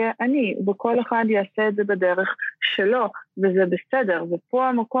לא יהיה אני, וכל אחד יעשה את זה בדרך שלו, וזה בסדר, ופה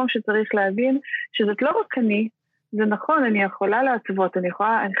המקום שצריך להבין שזאת לא רק אני, זה נכון, אני יכולה להתוות, אני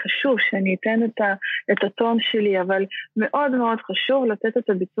חשוב שאני אתן את הטון שלי, אבל מאוד מאוד חשוב לתת את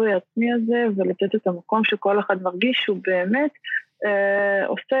הביטוי העצמי הזה, ולתת את המקום שכל אחד מרגיש שהוא באמת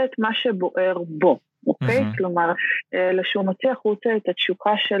עושה את מה שבוער בו, אוקיי? כלומר, שהוא מוציא החוצה את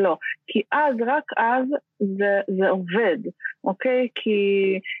התשוקה שלו, כי אז, רק אז, זה עובד, אוקיי?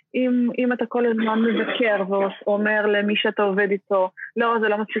 כי אם אתה כל הזמן מבקר ואומר למי שאתה עובד איתו, לא, זה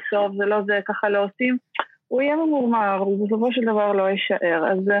לא מספיק טוב, זה לא זה, ככה לא עושים, הוא יהיה ממורמר, הוא בסופו של דבר לא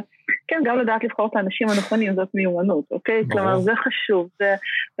יישאר. אז כן, גם לדעת לבחור את האנשים הנכונים, זאת מיומנות, אוקיי? ברור. כלומר, זה חשוב. זה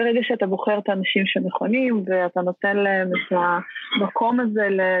ברגע שאתה בוחר את האנשים שנכונים, ואתה נותן להם את המקום הזה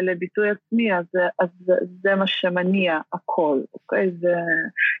לביטוי עצמי, אז זה מה שמניע הכל, אוקיי?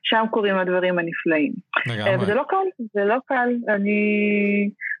 שם קוראים הדברים הנפלאים. וזה לא קל, זה לא קל.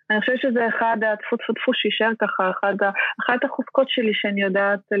 אני חושבת שזה אחד התפות שישאר ככה, אחת החוזקות שלי שאני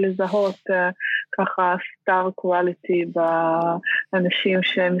יודעת לזהות ככה סטאר קואליטי באנשים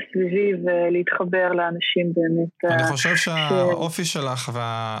שהם סביבי ולהתחבר לאנשים באמת. אני חושב שהאופי שלך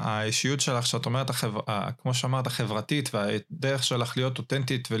והאישיות שלך, שאת אומרת, כמו שאמרת, החברתית והדרך שלך להיות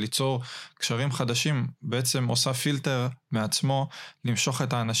אותנטית וליצור קשרים חדשים, בעצם עושה פילטר מעצמו למשוך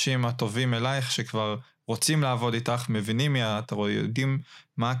את האנשים הטובים אלייך שכבר רוצים לעבוד איתך, מבינים מי את, יודעים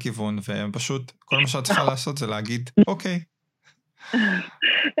מה הכיוון, ופשוט כל מה שאת צריכה לעשות זה להגיד, אוקיי.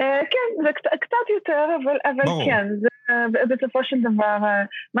 כן, זה קצת יותר, אבל כן, זה בסופו של דבר,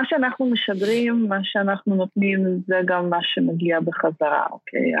 מה שאנחנו משדרים, מה שאנחנו נותנים, זה גם מה שמגיע בחזרה,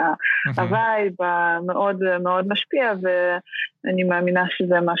 אוקיי? הווייב מאוד מאוד משפיע, ואני מאמינה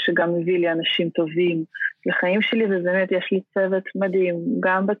שזה מה שגם מביא לי אנשים טובים לחיים שלי, ובאמת יש לי צוות מדהים,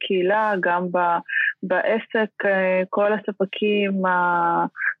 גם בקהילה, גם בעסק, כל הספקים,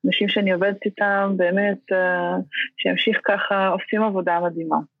 האנשים שאני עובדת איתם, באמת, שימשיך ככה, עושים עבודה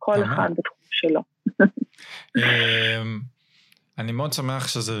מדהימה, כל אחד בתחום שלו. אני מאוד שמח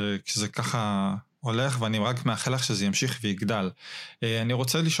שזה ככה הולך, ואני רק מאחל לך שזה ימשיך ויגדל. אני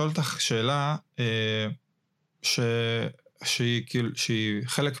רוצה לשאול אותך שאלה שהיא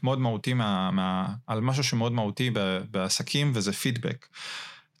חלק מאוד מהותי על משהו שמאוד מהותי בעסקים, וזה פידבק.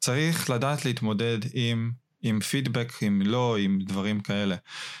 צריך לדעת להתמודד עם פידבק, עם לא, עם דברים כאלה.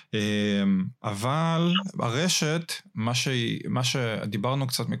 אבל הרשת, מה שדיברנו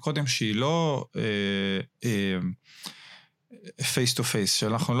קצת מקודם, שהיא לא face to face,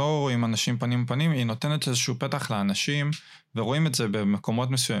 שאנחנו לא רואים אנשים פנים פנים, היא נותנת איזשהו פתח לאנשים, ורואים את זה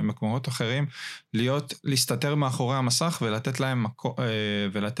במקומות מסוימים, מקומות אחרים, להסתתר מאחורי המסך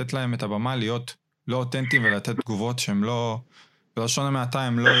ולתת להם את הבמה להיות לא אותנטיים, ולתת תגובות שהן לא, בלשון המעטה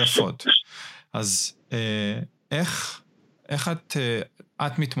הן לא יפות. אז איך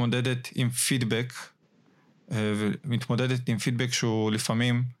את מתמודדת עם פידבק, ומתמודדת עם פידבק שהוא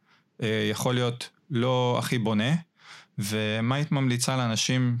לפעמים יכול להיות לא הכי בונה, ומה היית ממליצה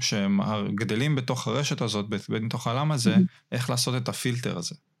לאנשים שהם גדלים בתוך הרשת הזאת, בתוך העולם הזה, איך לעשות את הפילטר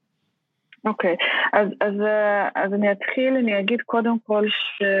הזה? אוקיי, אז אני אתחיל, אני אגיד קודם כל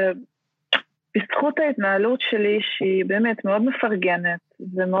בזכות ההתנהלות שלי, שהיא באמת מאוד מפרגנת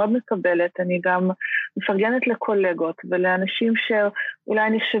ומאוד מקבלת, אני גם מפרגנת לקולגות ולאנשים שאולי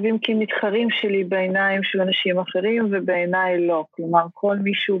נחשבים כמתחרים שלי בעיניים של אנשים אחרים, ובעיניי לא. כלומר, כל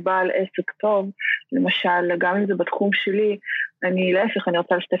מישהו בעל עסק טוב, למשל, גם אם זה בתחום שלי, אני להפך, אני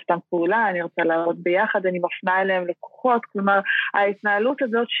רוצה לשתף אותם פעולה, אני רוצה לעבוד ביחד, אני מפנה אליהם לקוחות, כלומר, ההתנהלות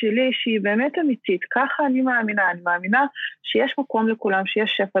הזאת שלי, שהיא באמת אמיתית, ככה אני מאמינה שיש מקום לכולם,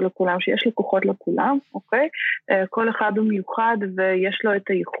 שיש שפע לכולם, שיש לקוחות לכולם, אוקיי? כל אחד הוא מיוחד ויש לו את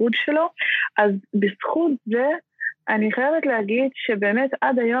הייחוד שלו, אז בזכות זה, אני חייבת להגיד שבאמת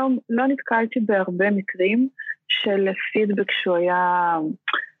עד היום לא נתקלתי בהרבה מקרים של פידבק שהוא היה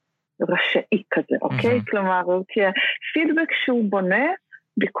רשאי כזה, אוקיי? כלומר, פידבק שהוא בונה,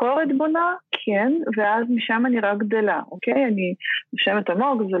 ביקורת בונה, כן, ואז משם אני רק גדלה, אוקיי? אני נושמת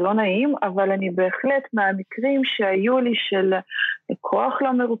עמוק, זה לא נעים, אבל אני בהחלט מהמקרים שהיו לי של כוח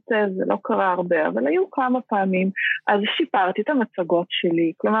לא מרוצה, זה לא קרה הרבה, אבל היו כמה פעמים, אז שיפרתי את המצגות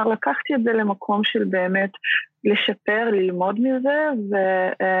שלי, כלומר, לקחתי את זה למקום של באמת לשפר, ללמוד מזה,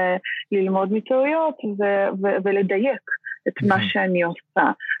 וללמוד מטעויות, ולדייק את מה שאני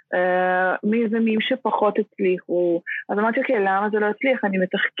עושה. מיזמים שפחות הצליחו, אז אמרתי, אוקיי, למה זה לא הצליח? אני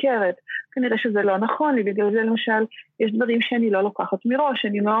מתחקרת, כנראה שזה לא נכון לי, בגלל זה למשל, יש דברים שאני לא לוקחת מראש,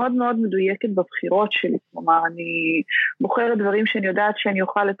 אני מאוד מאוד מדויקת בבחירות שלי, כלומר, אני בוחרת דברים שאני יודעת שאני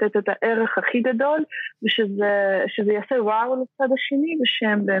אוכל לתת את הערך הכי גדול, ושזה יעשה וואו לצד השני,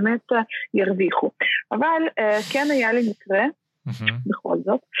 ושהם באמת ירוויחו. אבל כן היה לי מקרה, בכל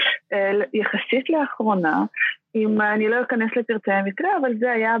זאת, יחסית לאחרונה, אם אני לא אכנס לפרטי המקרה, אבל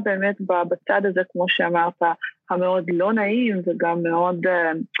זה היה באמת בצד הזה, כמו שאמרת, המאוד לא נעים וגם מאוד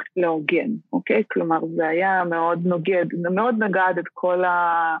לא הוגן, אוקיי? כלומר, זה היה מאוד נוגד, מאוד נגד את כל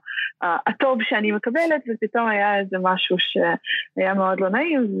הטוב שאני מקבלת, ופתאום היה איזה משהו שהיה מאוד לא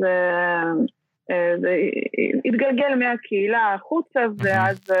נעים, זה התגלגל מהקהילה החוצה,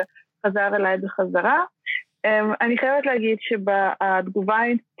 ואז חזר אליי בחזרה. אני חייבת להגיד שהתגובה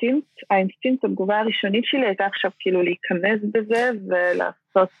האינסטינקט, התגובה הראשונית שלי הייתה עכשיו כאילו להיכנס בזה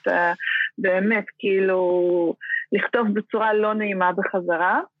ולעשות באמת כאילו לכתוב בצורה לא נעימה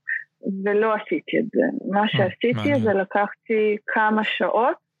בחזרה, ולא עשיתי את זה. מה שעשיתי זה לקחתי כמה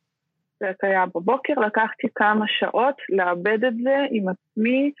שעות, זה היה בבוקר, לקחתי כמה שעות לאבד את זה עם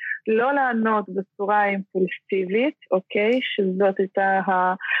עצמי, לא לענות בצורה אימפולסיבית, אוקיי? שזאת הייתה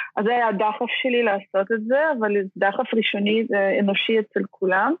אז זה היה הדחף שלי לעשות את זה, אבל דחף ראשוני אנושי אצל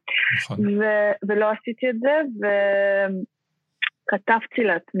כולם, ולא עשיתי את זה, וכתבתי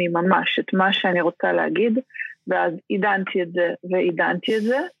לעצמי ממש את מה שאני רוצה להגיד, ואז עידנתי את זה ועידנתי את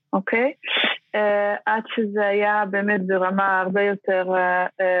זה, אוקיי? עד שזה היה באמת ברמה הרבה יותר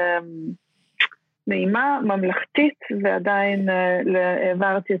נעימה, ממלכתית, ועדיין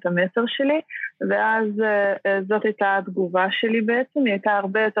העברתי את המסר שלי, ואז זאת הייתה התגובה שלי בעצם, היא הייתה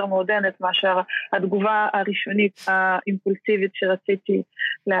הרבה יותר מעודנת מאשר התגובה הראשונית האימפולסיבית שרציתי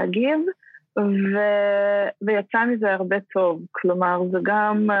להגיב, ויצא מזה הרבה טוב, כלומר זה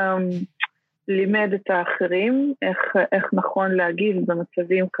גם לימד את האחרים איך נכון להגיב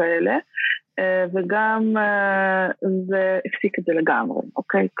במצבים כאלה, וגם זה הפסיק את זה לגמרי,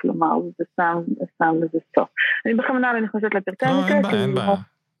 אוקיי? כלומר, זה שם לזה סוף. אני בכוונה נכנסת לטרטניקה,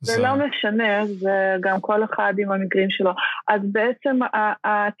 זה לא משנה, זה גם כל אחד עם המקרים שלו. אז בעצם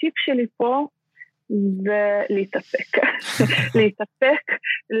הטיפ שלי פה זה להתאפק. להתאפק,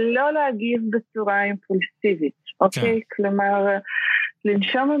 לא להגיב בצורה אימפולסיבית, אוקיי? כלומר,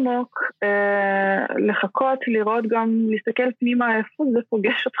 לנשום עמוק, לחכות, לראות גם, להסתכל פנימה איפה זה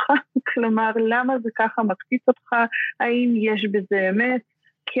פוגש אותך, כלומר, למה זה ככה מקפיץ אותך, האם יש בזה אמת,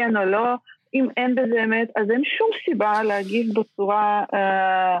 כן או לא, אם אין בזה אמת, אז אין שום סיבה להגיב בצורה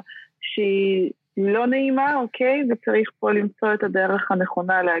שהיא לא נעימה, אוקיי? וצריך פה למצוא את הדרך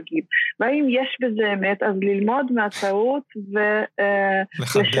הנכונה להגיב. והאם יש בזה אמת, אז ללמוד מהטעות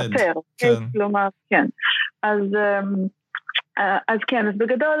ולשפר, אוקיי? כלומר, כן. אז כן, אז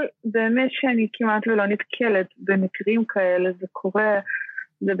בגדול, באמת שאני כמעט ולא נתקלת במקרים כאלה, זה קורה,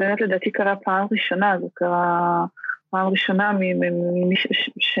 זה באמת לדעתי קרה פעם ראשונה, זה קרה פעם ראשונה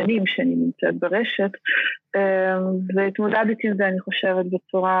משנים שאני נמצאת ברשת, והתמודדתי עם זה, אני חושבת,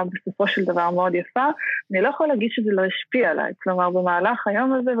 בצורה בסופו של דבר מאוד יפה. אני לא יכולה להגיד שזה לא השפיע עליי, כלומר, במהלך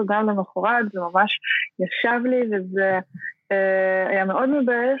היום הזה וגם למחרת, זה ממש ישב לי, וזה היה מאוד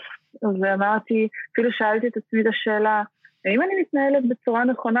מבאס, ואמרתי, אפילו שאלתי את עצמי את השאלה, האם אני מתנהלת בצורה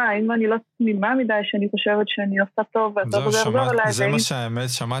נכונה, האם אני לא תמימה מדי שאני חושבת שאני עושה טוב, והטוב הזה יחזור עליי. זה מה שהאמת,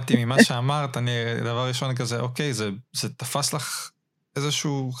 שמעתי ממה שאמרת, אני דבר ראשון כזה, אוקיי, זה תפס לך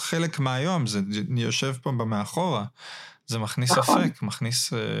איזשהו חלק מהיום, זה יושב פה במאחורה, זה מכניס אפק,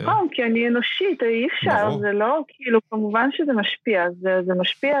 מכניס... נכון, כי אני אנושית, אי אפשר, זה לא, כאילו, כמובן שזה משפיע, זה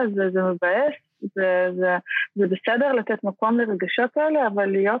משפיע, זה מבאס, זה בסדר לתת מקום לרגשות האלה, אבל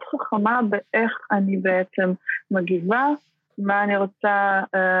להיות חכמה באיך אני בעצם מגיבה, מה אני רוצה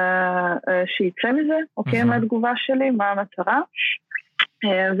שיצא מזה, אוקיי, מה התגובה שלי, מה המטרה,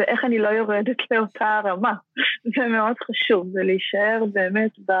 ואיך אני לא יורדת לאותה הרמה. זה מאוד חשוב, זה להישאר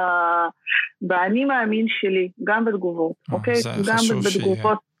באמת באני מאמין שלי, גם בתגובות, אוקיי? גם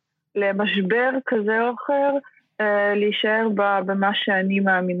בתגובות למשבר כזה או אחר, להישאר במה שאני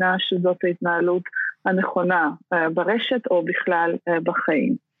מאמינה שזאת ההתנהלות הנכונה ברשת או בכלל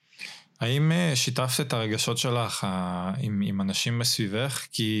בחיים. האם שיתפת את הרגשות שלך עם אנשים מסביבך?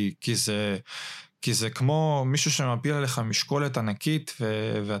 כי זה כמו מישהו שמפיל עליך משקולת ענקית,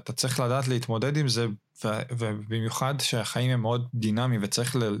 ואתה צריך לדעת להתמודד עם זה, ובמיוחד שהחיים הם מאוד דינמיים,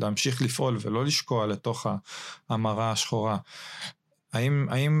 וצריך להמשיך לפעול ולא לשקוע לתוך המראה השחורה.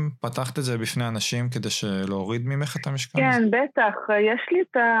 האם פתחת את זה בפני אנשים כדי להוריד ממך את המשקל? כן, בטח. יש לי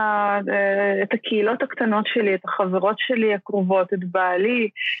את הקהילות הקטנות שלי, את החברות שלי הקרובות, את בעלי,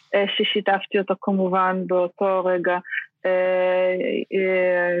 ששיתפתי אותו כמובן באותו רגע.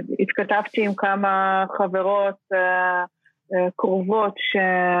 התכתבתי עם כמה חברות קרובות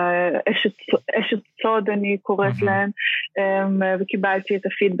שאשת סוד אני קוראת להן, וקיבלתי את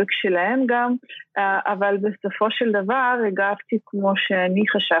הפידבק שלהן גם, אבל בסופו של דבר הגבתי כמו שאני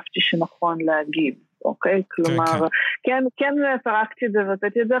חשבתי שנכון להגיב, אוקיי? כלומר, כן פרקתי את זה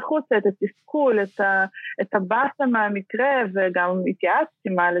והוצאתי את זה החוצה, את התסכול, את הבאסה מהמקרה, וגם התייעצתי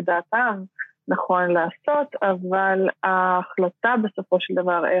מה לדעתם נכון לעשות, אבל ההחלטה בסופו של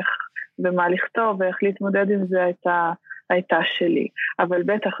דבר איך במה לכתוב ואיך להתמודד עם זה הייתה שלי. אבל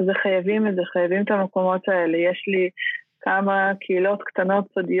בטח זה חייבים את המקומות האלה. יש לי כמה קהילות קטנות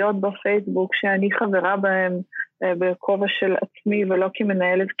סודיות בפייסבוק שאני חברה בהן בכובע של עצמי ולא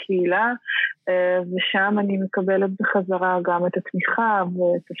כמנהלת קהילה, ושם אני מקבלת בחזרה גם את התמיכה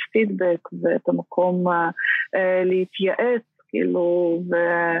ואת הפידבק ואת המקום להתייעץ, כאילו,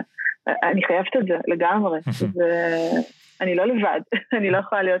 ואני חייבת את זה לגמרי, ואני לא לבד, אני לא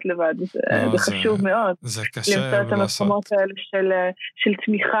יכולה להיות לבד, זה חשוב מאוד. זה קשה למצוא את המקומות האלה של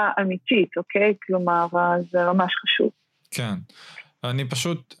תמיכה אמיתית, אוקיי? כלומר, זה ממש חשוב. כן. אני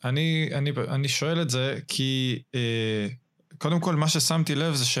פשוט, אני שואל את זה כי קודם כל מה ששמתי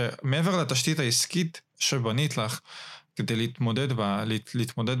לב זה שמעבר לתשתית העסקית שבנית לך כדי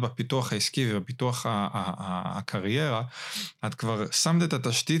להתמודד בפיתוח העסקי ובפיתוח הקריירה, את כבר שמת את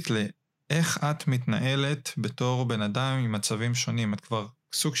התשתית לאיך את מתנהלת בתור בן אדם עם מצבים שונים. את כבר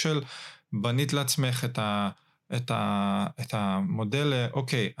סוג של בנית לעצמך את המודל,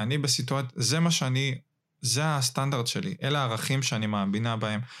 אוקיי, אני בסיטואציה, זה מה שאני, זה הסטנדרט שלי, אלה הערכים שאני מאמינה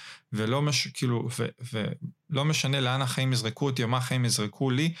בהם, ולא ולא משנה לאן החיים יזרקו אותי, או מה החיים יזרקו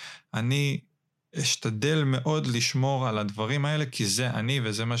לי, אני אשתדל מאוד לשמור על הדברים האלה, כי זה אני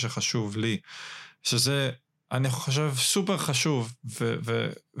וזה מה שחשוב לי. שזה, אני חושב, סופר חשוב,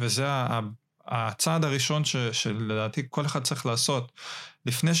 וזה הצעד הראשון שלדעתי כל אחד צריך לעשות,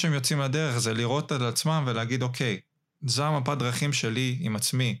 לפני שהם יוצאים לדרך, זה לראות על עצמם ולהגיד, אוקיי, זה המפת דרכים שלי עם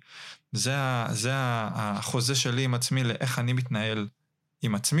עצמי, זה החוזה שלי עם עצמי לאיך אני מתנהל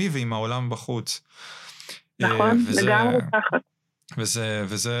עם עצמי ועם העולם בחוץ. נכון, לגמרי ככה.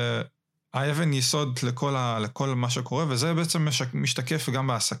 וזה האבן יסוד לכל מה שקורה, וזה בעצם משתקף גם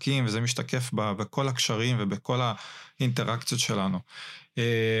בעסקים, וזה משתקף בכל הקשרים ובכל האינטראקציות שלנו.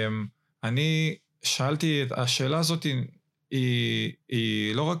 אני שאלתי, השאלה הזאת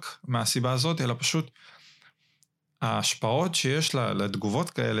היא לא רק מהסיבה הזאת, אלא פשוט ההשפעות שיש לתגובות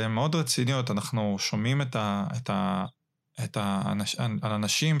כאלה הן מאוד רציניות. אנחנו שומעים על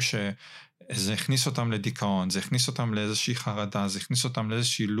אנשים שזה הכניס אותם לדיכאון, זה הכניס אותם לאיזושהי חרדה, זה הכניס אותם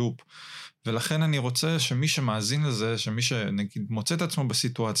לאיזושהי לופ, ולכן אני רוצה שמי שמאזין לזה, שמי שנגיד מוצא את עצמו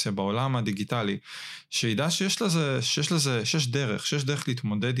בסיטואציה בעולם הדיגיטלי, שידע שיש דרך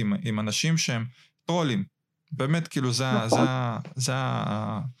להתמודד עם אנשים שהם טרולים. באמת, כאילו, זה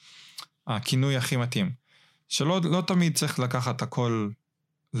הכינוי הכי מתאים. שלא תמיד צריך לקחת הכל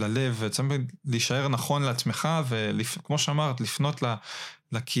ללב, וצריך להישאר נכון לעצמך, וכמו שאמרת, לפנות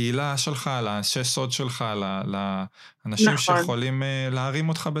לקהילה שלך, לאנשי סוד שלך, לאנשים שיכולים להרים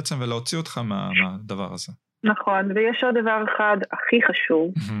אותך בעצם, ולהוציא אותך מהדבר הזה. נכון, ויש עוד דבר אחד הכי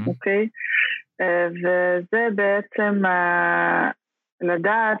חשוב, אוקיי? וזה בעצם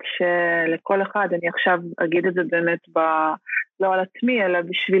לדעת שלכל אחד, אני עכשיו אגיד את זה באמת לא על עצמי, אלא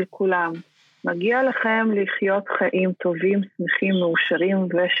בשביל כולם, מגיע לכם לחיות חיים טובים, שמחים, מאושרים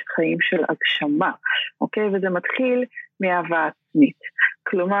וחיים של הגשמה, אוקיי? וזה מתחיל מאהבה עצמית.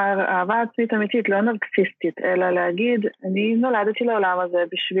 כלומר, אהבה עצמית אמיתית, לא נרקסיסטית, אלא להגיד, אני נולדתי לעולם הזה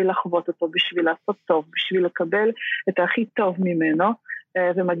בשביל לחוות אותו, בשביל לעשות טוב, בשביל לקבל את הכי טוב ממנו,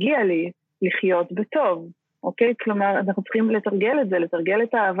 ומגיע לי לחיות בטוב. אוקיי? כלומר, אנחנו צריכים לתרגל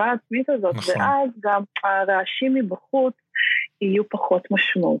את האהבה העצמית הזאת, נכון. ואז גם הרעשים מבחוץ יהיו פחות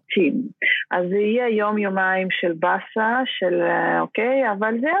משמעותיים. אז זה יהיה יום-יומיים של בסה, אוקיי,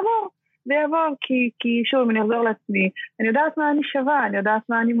 אבל זה יעבור, כי שוב, אני אחזור לעצמי, אני יודעת מה אני שווה, אני יודעת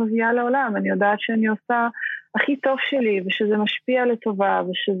מה אני מביאה לעולם, אני יודעת שאני עושה הכי טוב שלי, ושזה משפיע לטובה,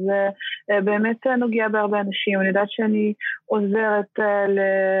 ושזה באמת נוגע בהרבה אנשים, אני יודעת שאני עוזרת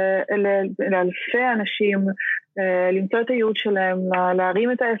לאלפי אנשים, למצוא את הייעוד שלהם,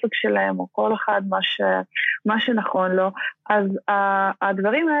 להרים את העסק שלהם, או כל אחד מה שנכון לו, אז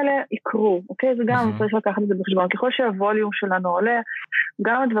הדברים האלה יקרו, אוקיי? זה גם צריך לקחת את זה בחשבון, ככל שהווליום שלנו עולה,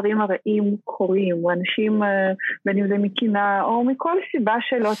 גם הדברים הרעים קורים, ואנשים בין אם זה מקינה, או מכל סיבה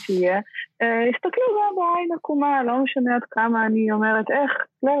שלא תהיה, הסתכלו גם בעין עקומה, לא משנה עד כמה אני אומרת,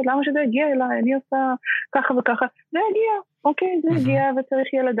 למה שזה יגיע אליי, אני עושה ככה וככה, זה יגיע. אוקיי, זה הגיע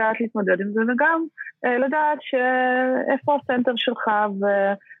וצריך יהיה לדעת להתמודד עם זה, וגם לדעת איפה הסנטר שלך,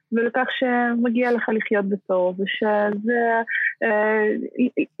 ולכך שמגיע לך לחיות בטוב, ושזה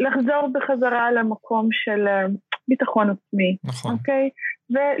לחזור בחזרה למקום של ביטחון עצמי, אוקיי?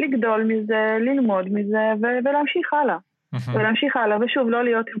 ולגדול מזה, ללמוד מזה, ולהמשיך הלאה. ולהמשיך הלאה, ושוב, לא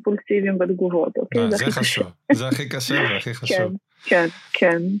להיות אימפולסיביים בתגובות, אוקיי? זה חשוב, זה הכי קשה והכי חשוב.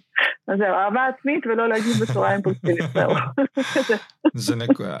 כן. אז זהו, אהבה עצמית ולא להגיד בצורה אימפולסיבית, זהו.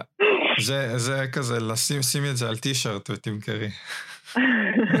 זה כזה, שימי את זה על טישרט ותמכרי.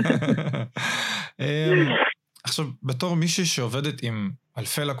 עכשיו, בתור מישהי שעובדת עם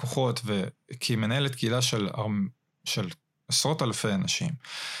אלפי לקוחות, וכי מנהלת קהילה של עשרות אלפי אנשים,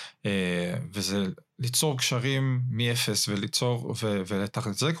 וזה ליצור קשרים מאפס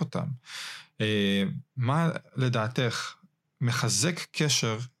ולתחזק אותם. מה לדעתך מחזק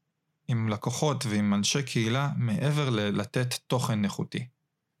קשר עם לקוחות ועם אנשי קהילה מעבר לתת תוכן איכותי?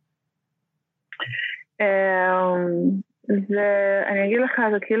 אני אגיד לך,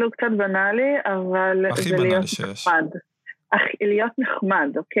 זה כאילו קצת בנאלי, אבל זה להיות נחמד. להיות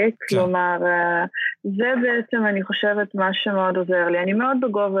נחמד, אוקיי? כלומר, זה בעצם, אני חושבת, מה שמאוד עוזר לי. אני מאוד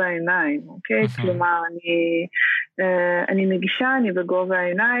בגובה העיניים, אוקיי? כלומר, אני נגישה, אני בגובה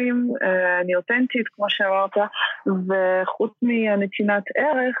העיניים, אני אותנטית, כמו שאמרת, וחוץ מהנתינת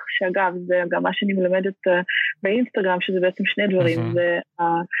ערך, שאגב, זה גם מה שאני מלמדת באינסטגרם, שזה בעצם שני דברים, זה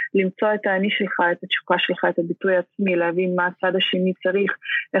למצוא את האני שלך, את התשוקה שלך, את הביטוי העצמי, להבין מה הצד השני צריך,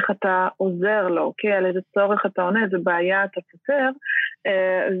 איך אתה עוזר לו, אוקיי? על איזה צורך אתה עונה, איזה בעיה אתה פותר,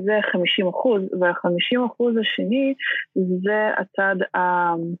 זה 50%, וה-50% השני זה הצד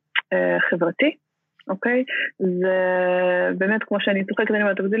החברתי, אוקיי? זה באמת, כמו שאני צוחקת, אני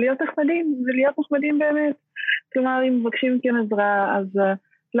אומרת, זה להיות נחמדים, זה להיות נחמדים באמת. כלומר, אם מבקשים כן עזרה, אז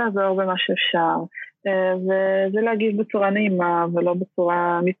לעזור במה שאפשר, וזה להגיב בצורה נעימה, ולא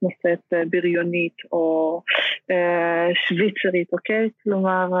בצורה מתנשאת בריונית, או שוויצרית, אוקיי?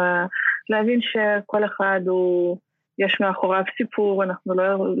 כלומר, להבין שכל אחד יש מאחוריו סיפור, אנחנו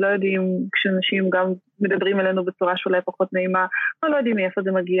לא יודעים, כשאנשים גם מדברים אלינו בצורה שאולי פחות נעימה, אנחנו לא יודעים מאיפה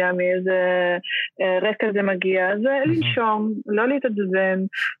זה מגיע, מאיזה רקע זה מגיע, זה לנשום, לא להתעצבן,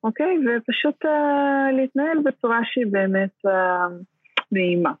 אוקיי? ופשוט להתנהל בצורה שהיא באמת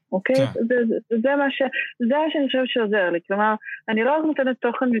נעימה, אוקיי? זה מה שאני חושבת שעוזר לי, כלומר, אני לא רק נותנת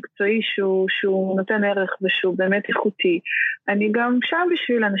תוכן מקצועי שהוא נותן ערך ושהוא באמת איכותי, אני גם שם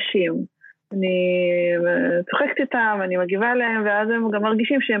בשביל אנשים, אני צוחקת איתם, אני מגיבה להם, ואז הם גם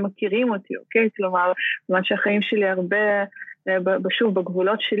מרגישים שהם מכירים אותי, אוקיי? כלומר, בזמן שהחיים שלי הרבה, שוב,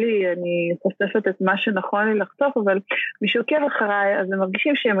 בגבולות שלי, אני חושפת את מה שנכון לי לחשוף, אבל מי שעוקב אחריי, אז הם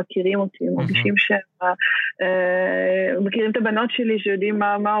מרגישים שהם מכירים אותי, הם מרגישים שהם מכירים את הבנות שלי, שיודעים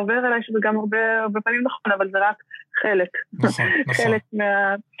מה עובר עליי, שזה גם הרבה פעמים נכון, אבל זה רק חלק. חלק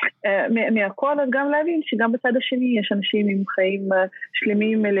מהכל, אז גם להבין שגם בצד השני יש אנשים עם חיים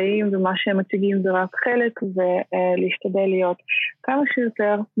שלמים, מלאים, ומה שהם מציגים זה רק חלק, ולהשתדל להיות כמה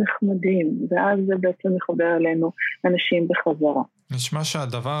שיותר נחמדים, ואז זה בעצם מחבר אלינו אנשים בחזרה. נשמע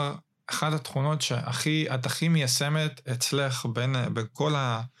שהדבר, אחת התכונות שאת הכי מיישמת אצלך בכל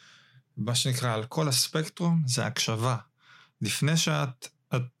מה שנקרא, על כל הספקטרום, זה הקשבה. לפני שאת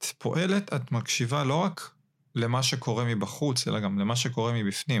פועלת, את מקשיבה לא רק למה שקורה מבחוץ, אלא גם למה שקורה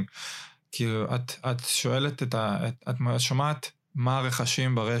מבפנים. כאילו, את שואלת את שומעת מה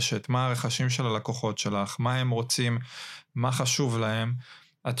הרכשים ברשת, מה הרכשים של הלקוחות שלך, מה הם רוצים, מה חשוב להם.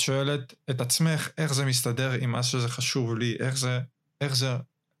 את שואלת את עצמך איך זה מסתדר עם מה שזה חשוב לי,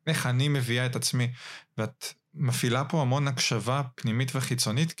 איך אני מביאה את עצמי, ואת מפעילה פה המון הקשבה פנימית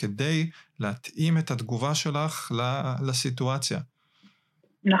וחיצונית כדי להתאים את התגובה שלך לסיטואציה.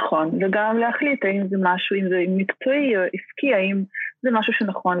 נכון, וגם להחליט האם זה משהו, אם זה מקצועי או עסקי, האם זה משהו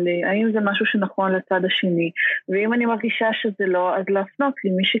שנכון לי, האם זה משהו שנכון לצד השני, ואם אני מרגישה שזה לא, אז להפנות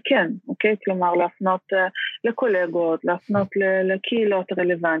למי שכן, אוקיי? כלומר, להפנות לקולגות, להפנות לקהילות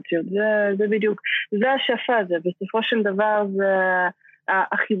רלוונטיות, זה בדיוק, זה השאיפה הזה, בסופו של דבר זה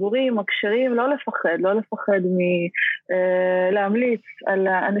החיבורים, הקשרים, לא לפחד להמליץ על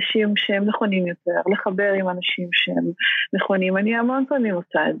אנשים שהם נכונים יותר, לחבר עם אנשים שהם נכונים. אני המון פעמים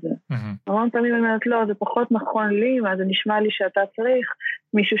עושה את זה. המון פעמים אני אומרת, לא, זה פחות נכון לי, אז זה נשמע לי שאתה צריך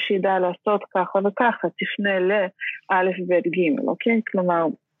מישהו שידע לעשות ככה וככה, תפנה לא' ב' ג', אוקיי? כלומר,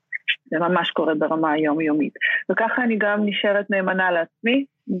 זה ממש קורה ברמה היומיומית. וככה אני גם נשארת נאמנה לעצמי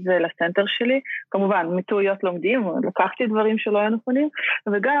ולסנטר שלי. כמובן, מטעויות לומדים, לקחתי דברים שלא היו נכונים,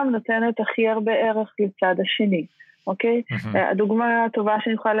 וגם נותנת הכי הרבה ערך לצד השני. אוקיי? הדוגמה הטובה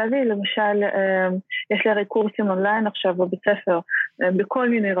שאני יכולה להביא, למשל, יש לי הרי קורסים אונליין עכשיו בבית ספר, בכל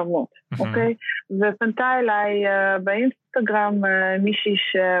מיני רמות, אוקיי? ופנתה אליי באינסטגרם מישהי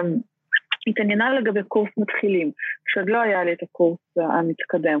התעניינה לגבי קורס מתחילים, כשעוד לא היה לי את הקורס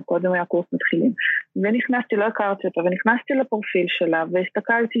המתקדם, קודם היה קורס מתחילים, ונכנסתי, לא הכרתי אותה, ונכנסתי לפרופיל שלה,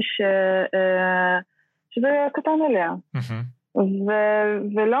 והסתכלתי שזה קטן עליה,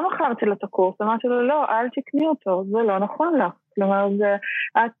 ולא מכרתי לה את הקורס, אמרתי לו, לא, אל תקני אותו, זה לא נכון לך, כלומר,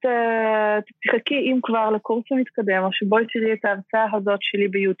 את תחכי אם כבר לקורס המתקדם, או שבואי תראי את ההרצאה הזאת שלי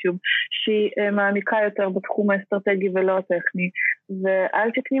ביוטיוב, שהיא מעמיקה יותר בתחום האסטרטגי ולא הטכני, ואל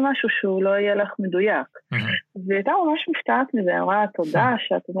תקני משהו שהוא לא יהיה לך מדויק. והייתה ממש מופתעת מזה, אמרה, תודה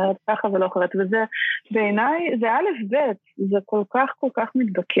שאת אומרת ככה ולא אחרת, וזה בעיניי, זה א' ב', זה כל כך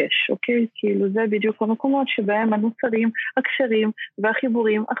מתבקש, אוקיי? כאילו זה בדיוק המקומות שבהם הנוצרים, הקשרים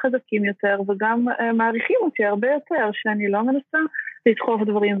והחיבורים החזקים יותר, וגם מעריכים אותי הרבה יותר, שאני לא מנסה לדחוף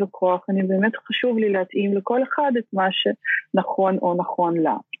דברים בכוח, אני באמת חשוב לי להתאים לכל אחד את מה שנכון או נכון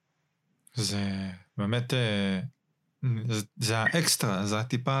לה. זה באמת, זה האקסטרה, זה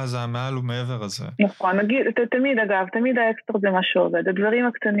הטיפה, זה המעל ומעבר הזה. נכון, תמיד אגב, תמיד האקסטרה זה מה שעובד, הדברים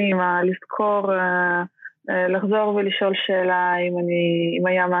הקטנים, לזכור, לחזור ולשאול שאלה אם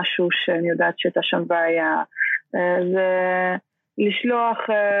היה משהו שאני יודעת שהייתה שם בעיה, זה לשלוח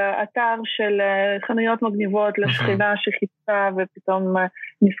אתר של חנויות מגניבות לשכינה שחיפשה ופתאום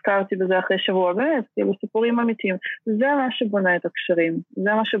נזכרתי בזה אחרי שבוע, באמת, כאילו סיפורים אמיתיים, זה מה שבונה את הקשרים,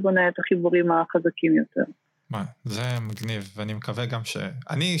 זה מה שבונה את החיבורים החזקים יותר. זה מגניב, ואני מקווה גם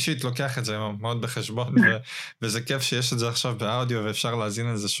אני אישית לוקח את זה מאוד בחשבון, וזה כיף שיש את זה עכשיו באודיו, ואפשר להזין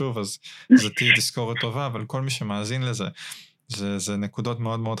לזה שוב, אז זה תהיה תזכורת טובה, אבל כל מי שמאזין לזה, זה נקודות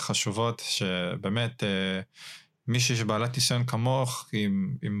מאוד מאוד חשובות, שבאמת מישהי שבעלת ניסיון כמוך,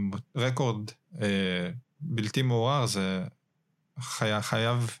 עם רקורד בלתי מעורר, זה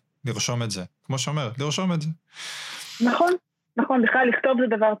חייב לרשום את זה, כמו שאומרת, לרשום את זה. נכון, בכלל לכתוב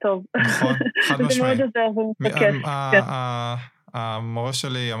זה דבר טוב. נכון, חד משמעי. זה מאוד עוזר ומתקף. המורה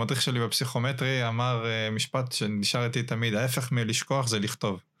שלי, המדריך שלי בפסיכומטרי, אמר משפט שנשאר איתי תמיד, ההפך מלשכוח זה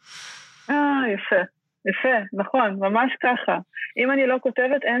לכתוב. יפה, נכון, ממש ככה. אם אני לא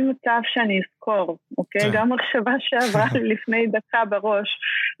כותבת, אין מצב שאני אזכור, אוקיי? גם מחשבה שעברה לפני דקה בראש,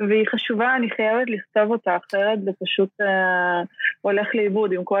 והיא חשובה, אני חייבת לכתוב אותה, אחרת זה פשוט הולך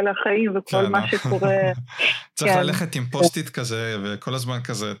לאיבוד עם כל החיים וכל מה שקורה. צריך ללכת עם פוסט-איט כזה, וכל הזמן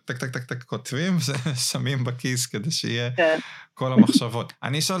כזה, טק, כותבים, שמים בכיס כדי שיהיה כל המחשבות.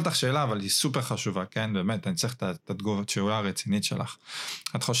 אני אשאל אותך שאלה, אבל היא סופר חשובה, כן? באמת, אני צריך את התגובות שאולה הרצינית שלך.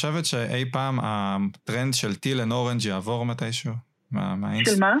 את חושבת שאי פעם הטרנד של טיל אנד אורנג' יעבור מתישהו?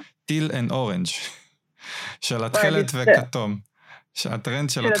 של מה? טיל אנד אורנג'. של התכלת וכתום. שהטרנד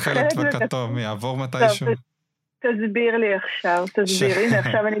של התכלת וכתום יעבור מתישהו? תסביר לי עכשיו, הנה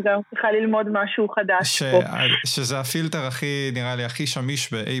עכשיו אני גם צריכה ללמוד משהו חדש פה. שזה הפילטר הכי, נראה לי, הכי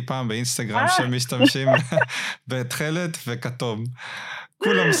שמיש באי פעם באינסטגרם, שמשתמשים בתכלת וכתום.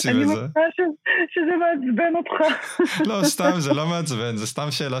 כולם עושים את זה. אני מוכנה שזה מעצבן אותך. לא, סתם, זה לא מעצבן, זה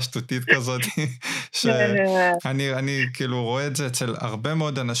סתם שאלה שטותית כזאת, שאני כאילו רואה את זה אצל הרבה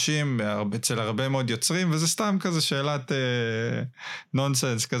מאוד אנשים, אצל הרבה מאוד יוצרים, וזה סתם כזה שאלת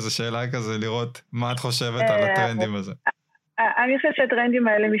נונסנס, כזה שאלה כזה, לראות מה את חושבת על הטרנדים הזה. אני חושבת שהטרנדים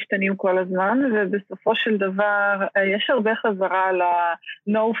האלה משתנים כל הזמן, ובסופו של דבר יש הרבה חזרה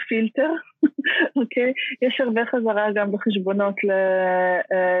ל-no filter, אוקיי? יש הרבה חזרה גם בחשבונות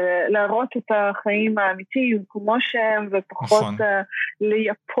להראות את החיים האמיתיים כמו שהם, ופחות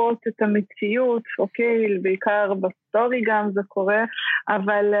לייפות את המציאות, אוקיי? בעיקר בסטורי גם זה קורה,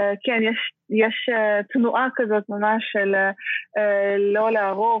 אבל כן, יש תנועה כזאת ממש של לא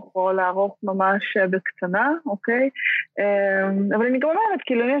לערוך, או לערוך ממש בקטנה, אוקיי? אבל אני גם אומרת,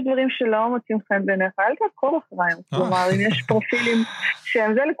 כאילו, אם יש דברים שלא מוצאים חן בעיניך, אל תעקוב אחריהם. כלומר, אם יש פרופילים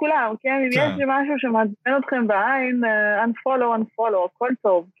שהם זה לכולם, אוקיי? אם יש לי משהו שמעצבן אתכם בעין, unfollow, הכל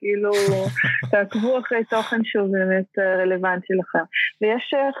טוב. כאילו, תעקבו אחרי תוכן שהוא באמת רלוונטי לכם.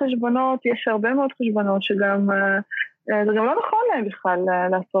 ויש חשבונות, יש הרבה מאוד חשבונות שגם זה גם לא נכון להם בכלל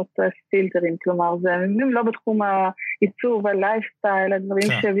לעשות פילטרים, כלומר, זה לא בתחום העיצוב, הלייפסטייל,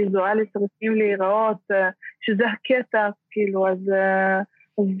 הדברים שוויזואלית צריכים להיראות, שזה הקטע, כאילו, אז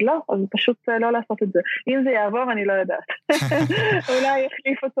לא, אז פשוט לא לעשות את זה. אם זה יעבור, אני לא יודעת. אולי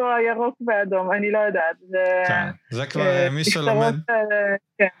יחליף אותו הירוק והאדום, אני לא יודעת. זה כבר מי שלומד.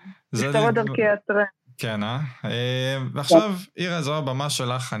 כן, מסתרות דרכי הטרנד. כן, ועכשיו, אירה, זו הבמה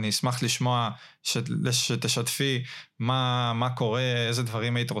שלך, אני אשמח לשמוע שתשתפי מה קורה, איזה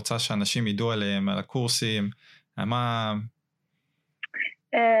דברים היית רוצה שאנשים ידעו עליהם, על הקורסים, מה...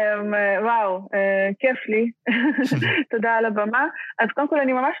 וואו, כיף לי, תודה על הבמה. אז קודם כל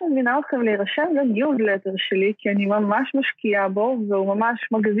אני ממש מזמינה אתכם להירשם לניוזלטר שלי, כי אני ממש משקיעה בו, והוא ממש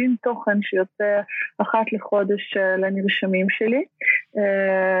מגזין תוכן שיוצא אחת לחודש לנרשמים שלי.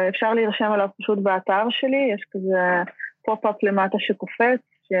 אפשר להירשם עליו פשוט באתר שלי, יש כזה פופ-אפ למטה שקופץ,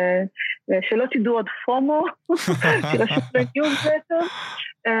 שלא תדעו עוד פומו, תירשמו לניוזלטר.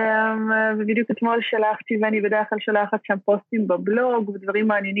 ובדיוק אתמול שלחתי, ואני בדרך כלל שלחת שם פוסטים בבלוג, ודברים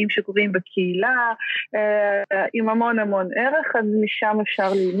מעניינים שקורים בקהילה, עם המון ערך, אז משם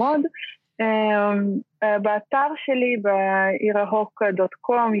אפשר ללמוד. באתר שלי,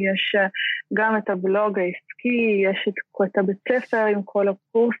 ב-irahok.com, יש גם את הבלוג העסקי, יש את הבית ספר עם כל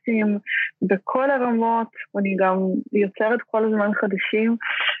הקורסים בכל הרמות, אני גם יוצרת כל הזמן חדשים,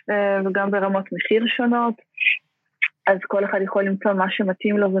 וגם ברמות מחיר שונות, אז כל אחד יכול למצוא מה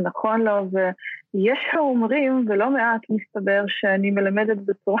שמתאים לו ונכון לו, ויש האומרים, ולא מעט מסתבר שאני מלמדת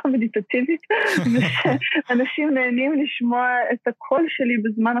בצורה מדיטטיבית, ושאנשים נהנים לשמוע את הקול שלי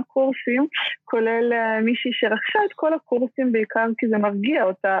בזמן הקורסים, כולל מישהי שרכשה את כל הקורסים בעיקר כי זה מרגיע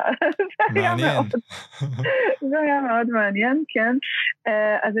אותה. מעניין. זה היה מאוד מעניין, כן.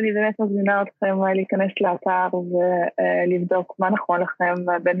 אז אני באמת מזמינה אתכם להיכנס לאתר ולבדוק מה נכון לכם,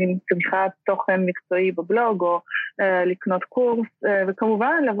 בין אם צריכת תוכן מקצועי בבלוג או לקנות קורס,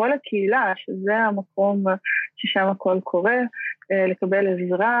 וכמובן לבוא לקהילה, שזה המקום ששם הכל קורה, לקבל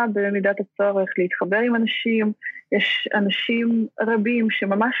עזרה במידת הצורך, להתחבר עם אנשים. יש אנשים רבים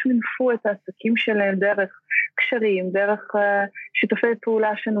שממש מנפו את העסקים שלהם דרך קשרים, דרך שיתופי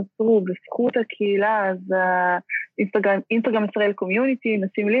פעולה שנוצרו בזכות הקהילה, אז אינסטגרם ישראל קומיוניטי,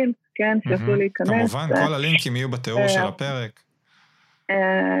 נשים לינק, כן, שיוכלו להיכנס. כמובן, כל הלינקים יהיו בתיאור של הפרק.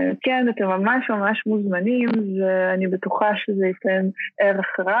 כן, אתם ממש מוזמנים, ואני בטוחה שזה ייתן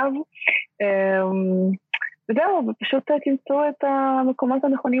ערך רב. וזהו, ופשוט תמצאו את המקומות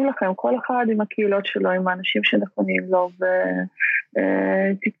הנכונים לכם, כל אחד עם הקהילות שלו, עם האנשים שנכונים לו,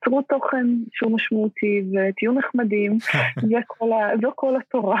 ותיצרו תוכן שהוא משמעותי, ותהיו נחמדים, זו כל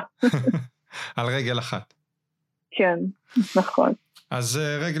התורה. על רגל אחת. כן, נכון. אז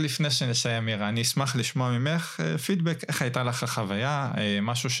רגע לפני שנסיים, מירה, אני אשמח לשמוע ממך פידבק, איך הייתה לך החוויה,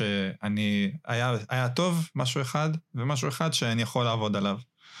 משהו היה טוב, משהו אחד, ומשהו אחד שאני יכול לעבוד עליו.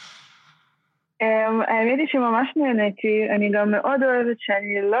 האמת היא שממש נהניתי, אני גם מאוד אוהבת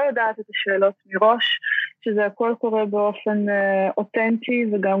שאני לא יודעת את השאלות מראש, שזה הכל קורה באופן אותנטי,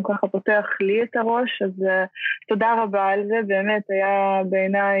 וגם ככה פותח לי את הראש, אז תודה רבה על זה, באמת היה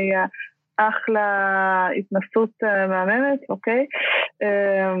בעיניי אחלה התנסות מהממת, אוקיי?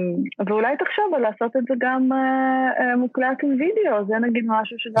 ואולי תחשוב על לעשות את זה גם מוקלט עם וידאו, זה נגיד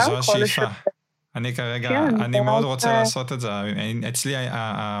משהו שגם זו השאיפה. אני כרגע, אני מאוד רוצה לעשות את זה. אצלי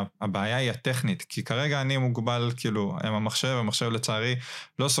הבעיה היא הטכנית, כי כרגע אני מוגבל, כאילו, עם המחשב לצערי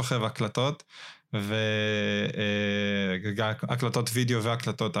לא סוחב הקלטות, והקלטות וידאו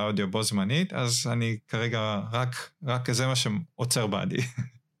והקלטות האודיו בו זמנית, אז אני כרגע רק זה מה שעוצר בעדי.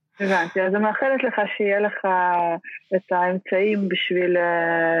 הבנתי, אז אני מאחלת לך שיהיה לך את האמצעים בשביל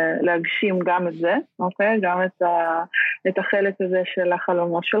להגשים גם את זה, אוקיי? גם את החלק הזה של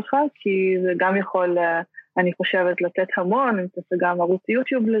החלומות שלך, כי זה גם יכול, אני חושבת, לתת המון, אם תעשה גם ערוץ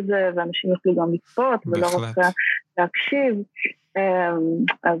יוטיוב לזה, ואנשים יוכלו גם לצפות, ולא רק להקשיב.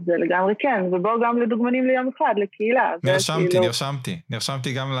 אז לגמרי כן, ובואו גם לדוגמנים ליום אחד, לקהילה.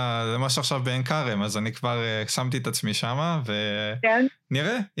 נרשמתי גם למה שעכשיו בעין כרם, אז אני כבר שמתי את עצמי שמה,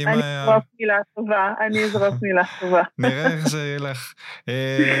 ונראה. אני אזרוק מילה טובה. נראה איך זה ילך.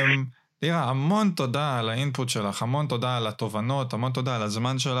 לירה, המון תודה על האינפוט שלך, המון תודה על התובנות, המון תודה על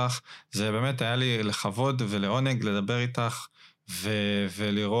הזמן שלך, זה באמת היה לי לכבוד ולעונג לדבר איתך,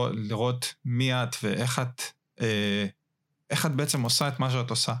 ולראות מי את ואיך את בעצם עושה את מה שאת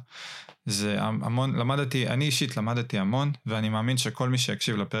עושה. זה המון, אני אישית למדתי המון, ואני מאמין שכל מי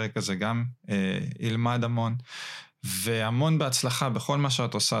שיקשיב לפרק הזה גם ילמד המון, והמון בהצלחה בכל מה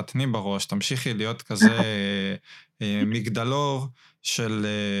שאת עושה, תני בראש, תמשיכי להיות כזה מגדלור של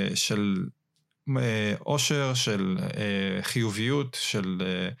אושר, של חיוביות, של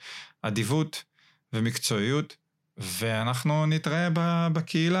אדיבות ומקצועיות, ואנחנו נתראה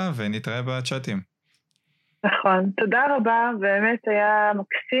בקהילה ונתראה בצ'אטים. נכון, תודה רבה, באמת היה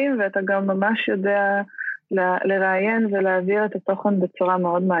מקסים, ואתה גם ממש יודע לראיין ולהעביר את התוכן בצורה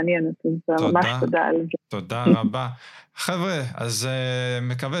מאוד מעניינת, אז ממש תודה על זה. תודה רבה. חבר'ה, אז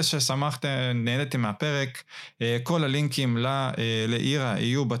מקווה ששמחתם, נהניתם מהפרק, כל הלינקים לאירה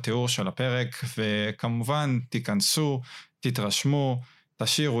יהיו בתיאור של הפרק, וכמובן תיכנסו, תתרשמו,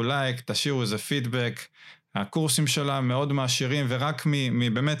 תשאירו לייק, תשאירו איזה פידבק, הקורסים שלה מאוד מעשירים, ורק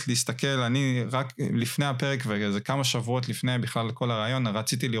באמת להסתכל, אני רק לפני הפרק, וזה כמה שבועות לפני בכלל כל הרעיון,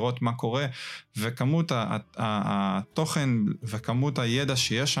 רציתי לראות מה קורה, וכמות התוכן וכמות הידע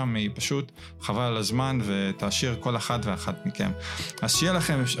שיש שם, היא פשוט חבל על הזמן, ותעשיר כל אחד ואחת מכם. אז שיהיה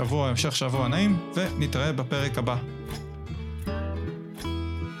לכם המשך שבוע נעים, ונתראה בפרק הבא.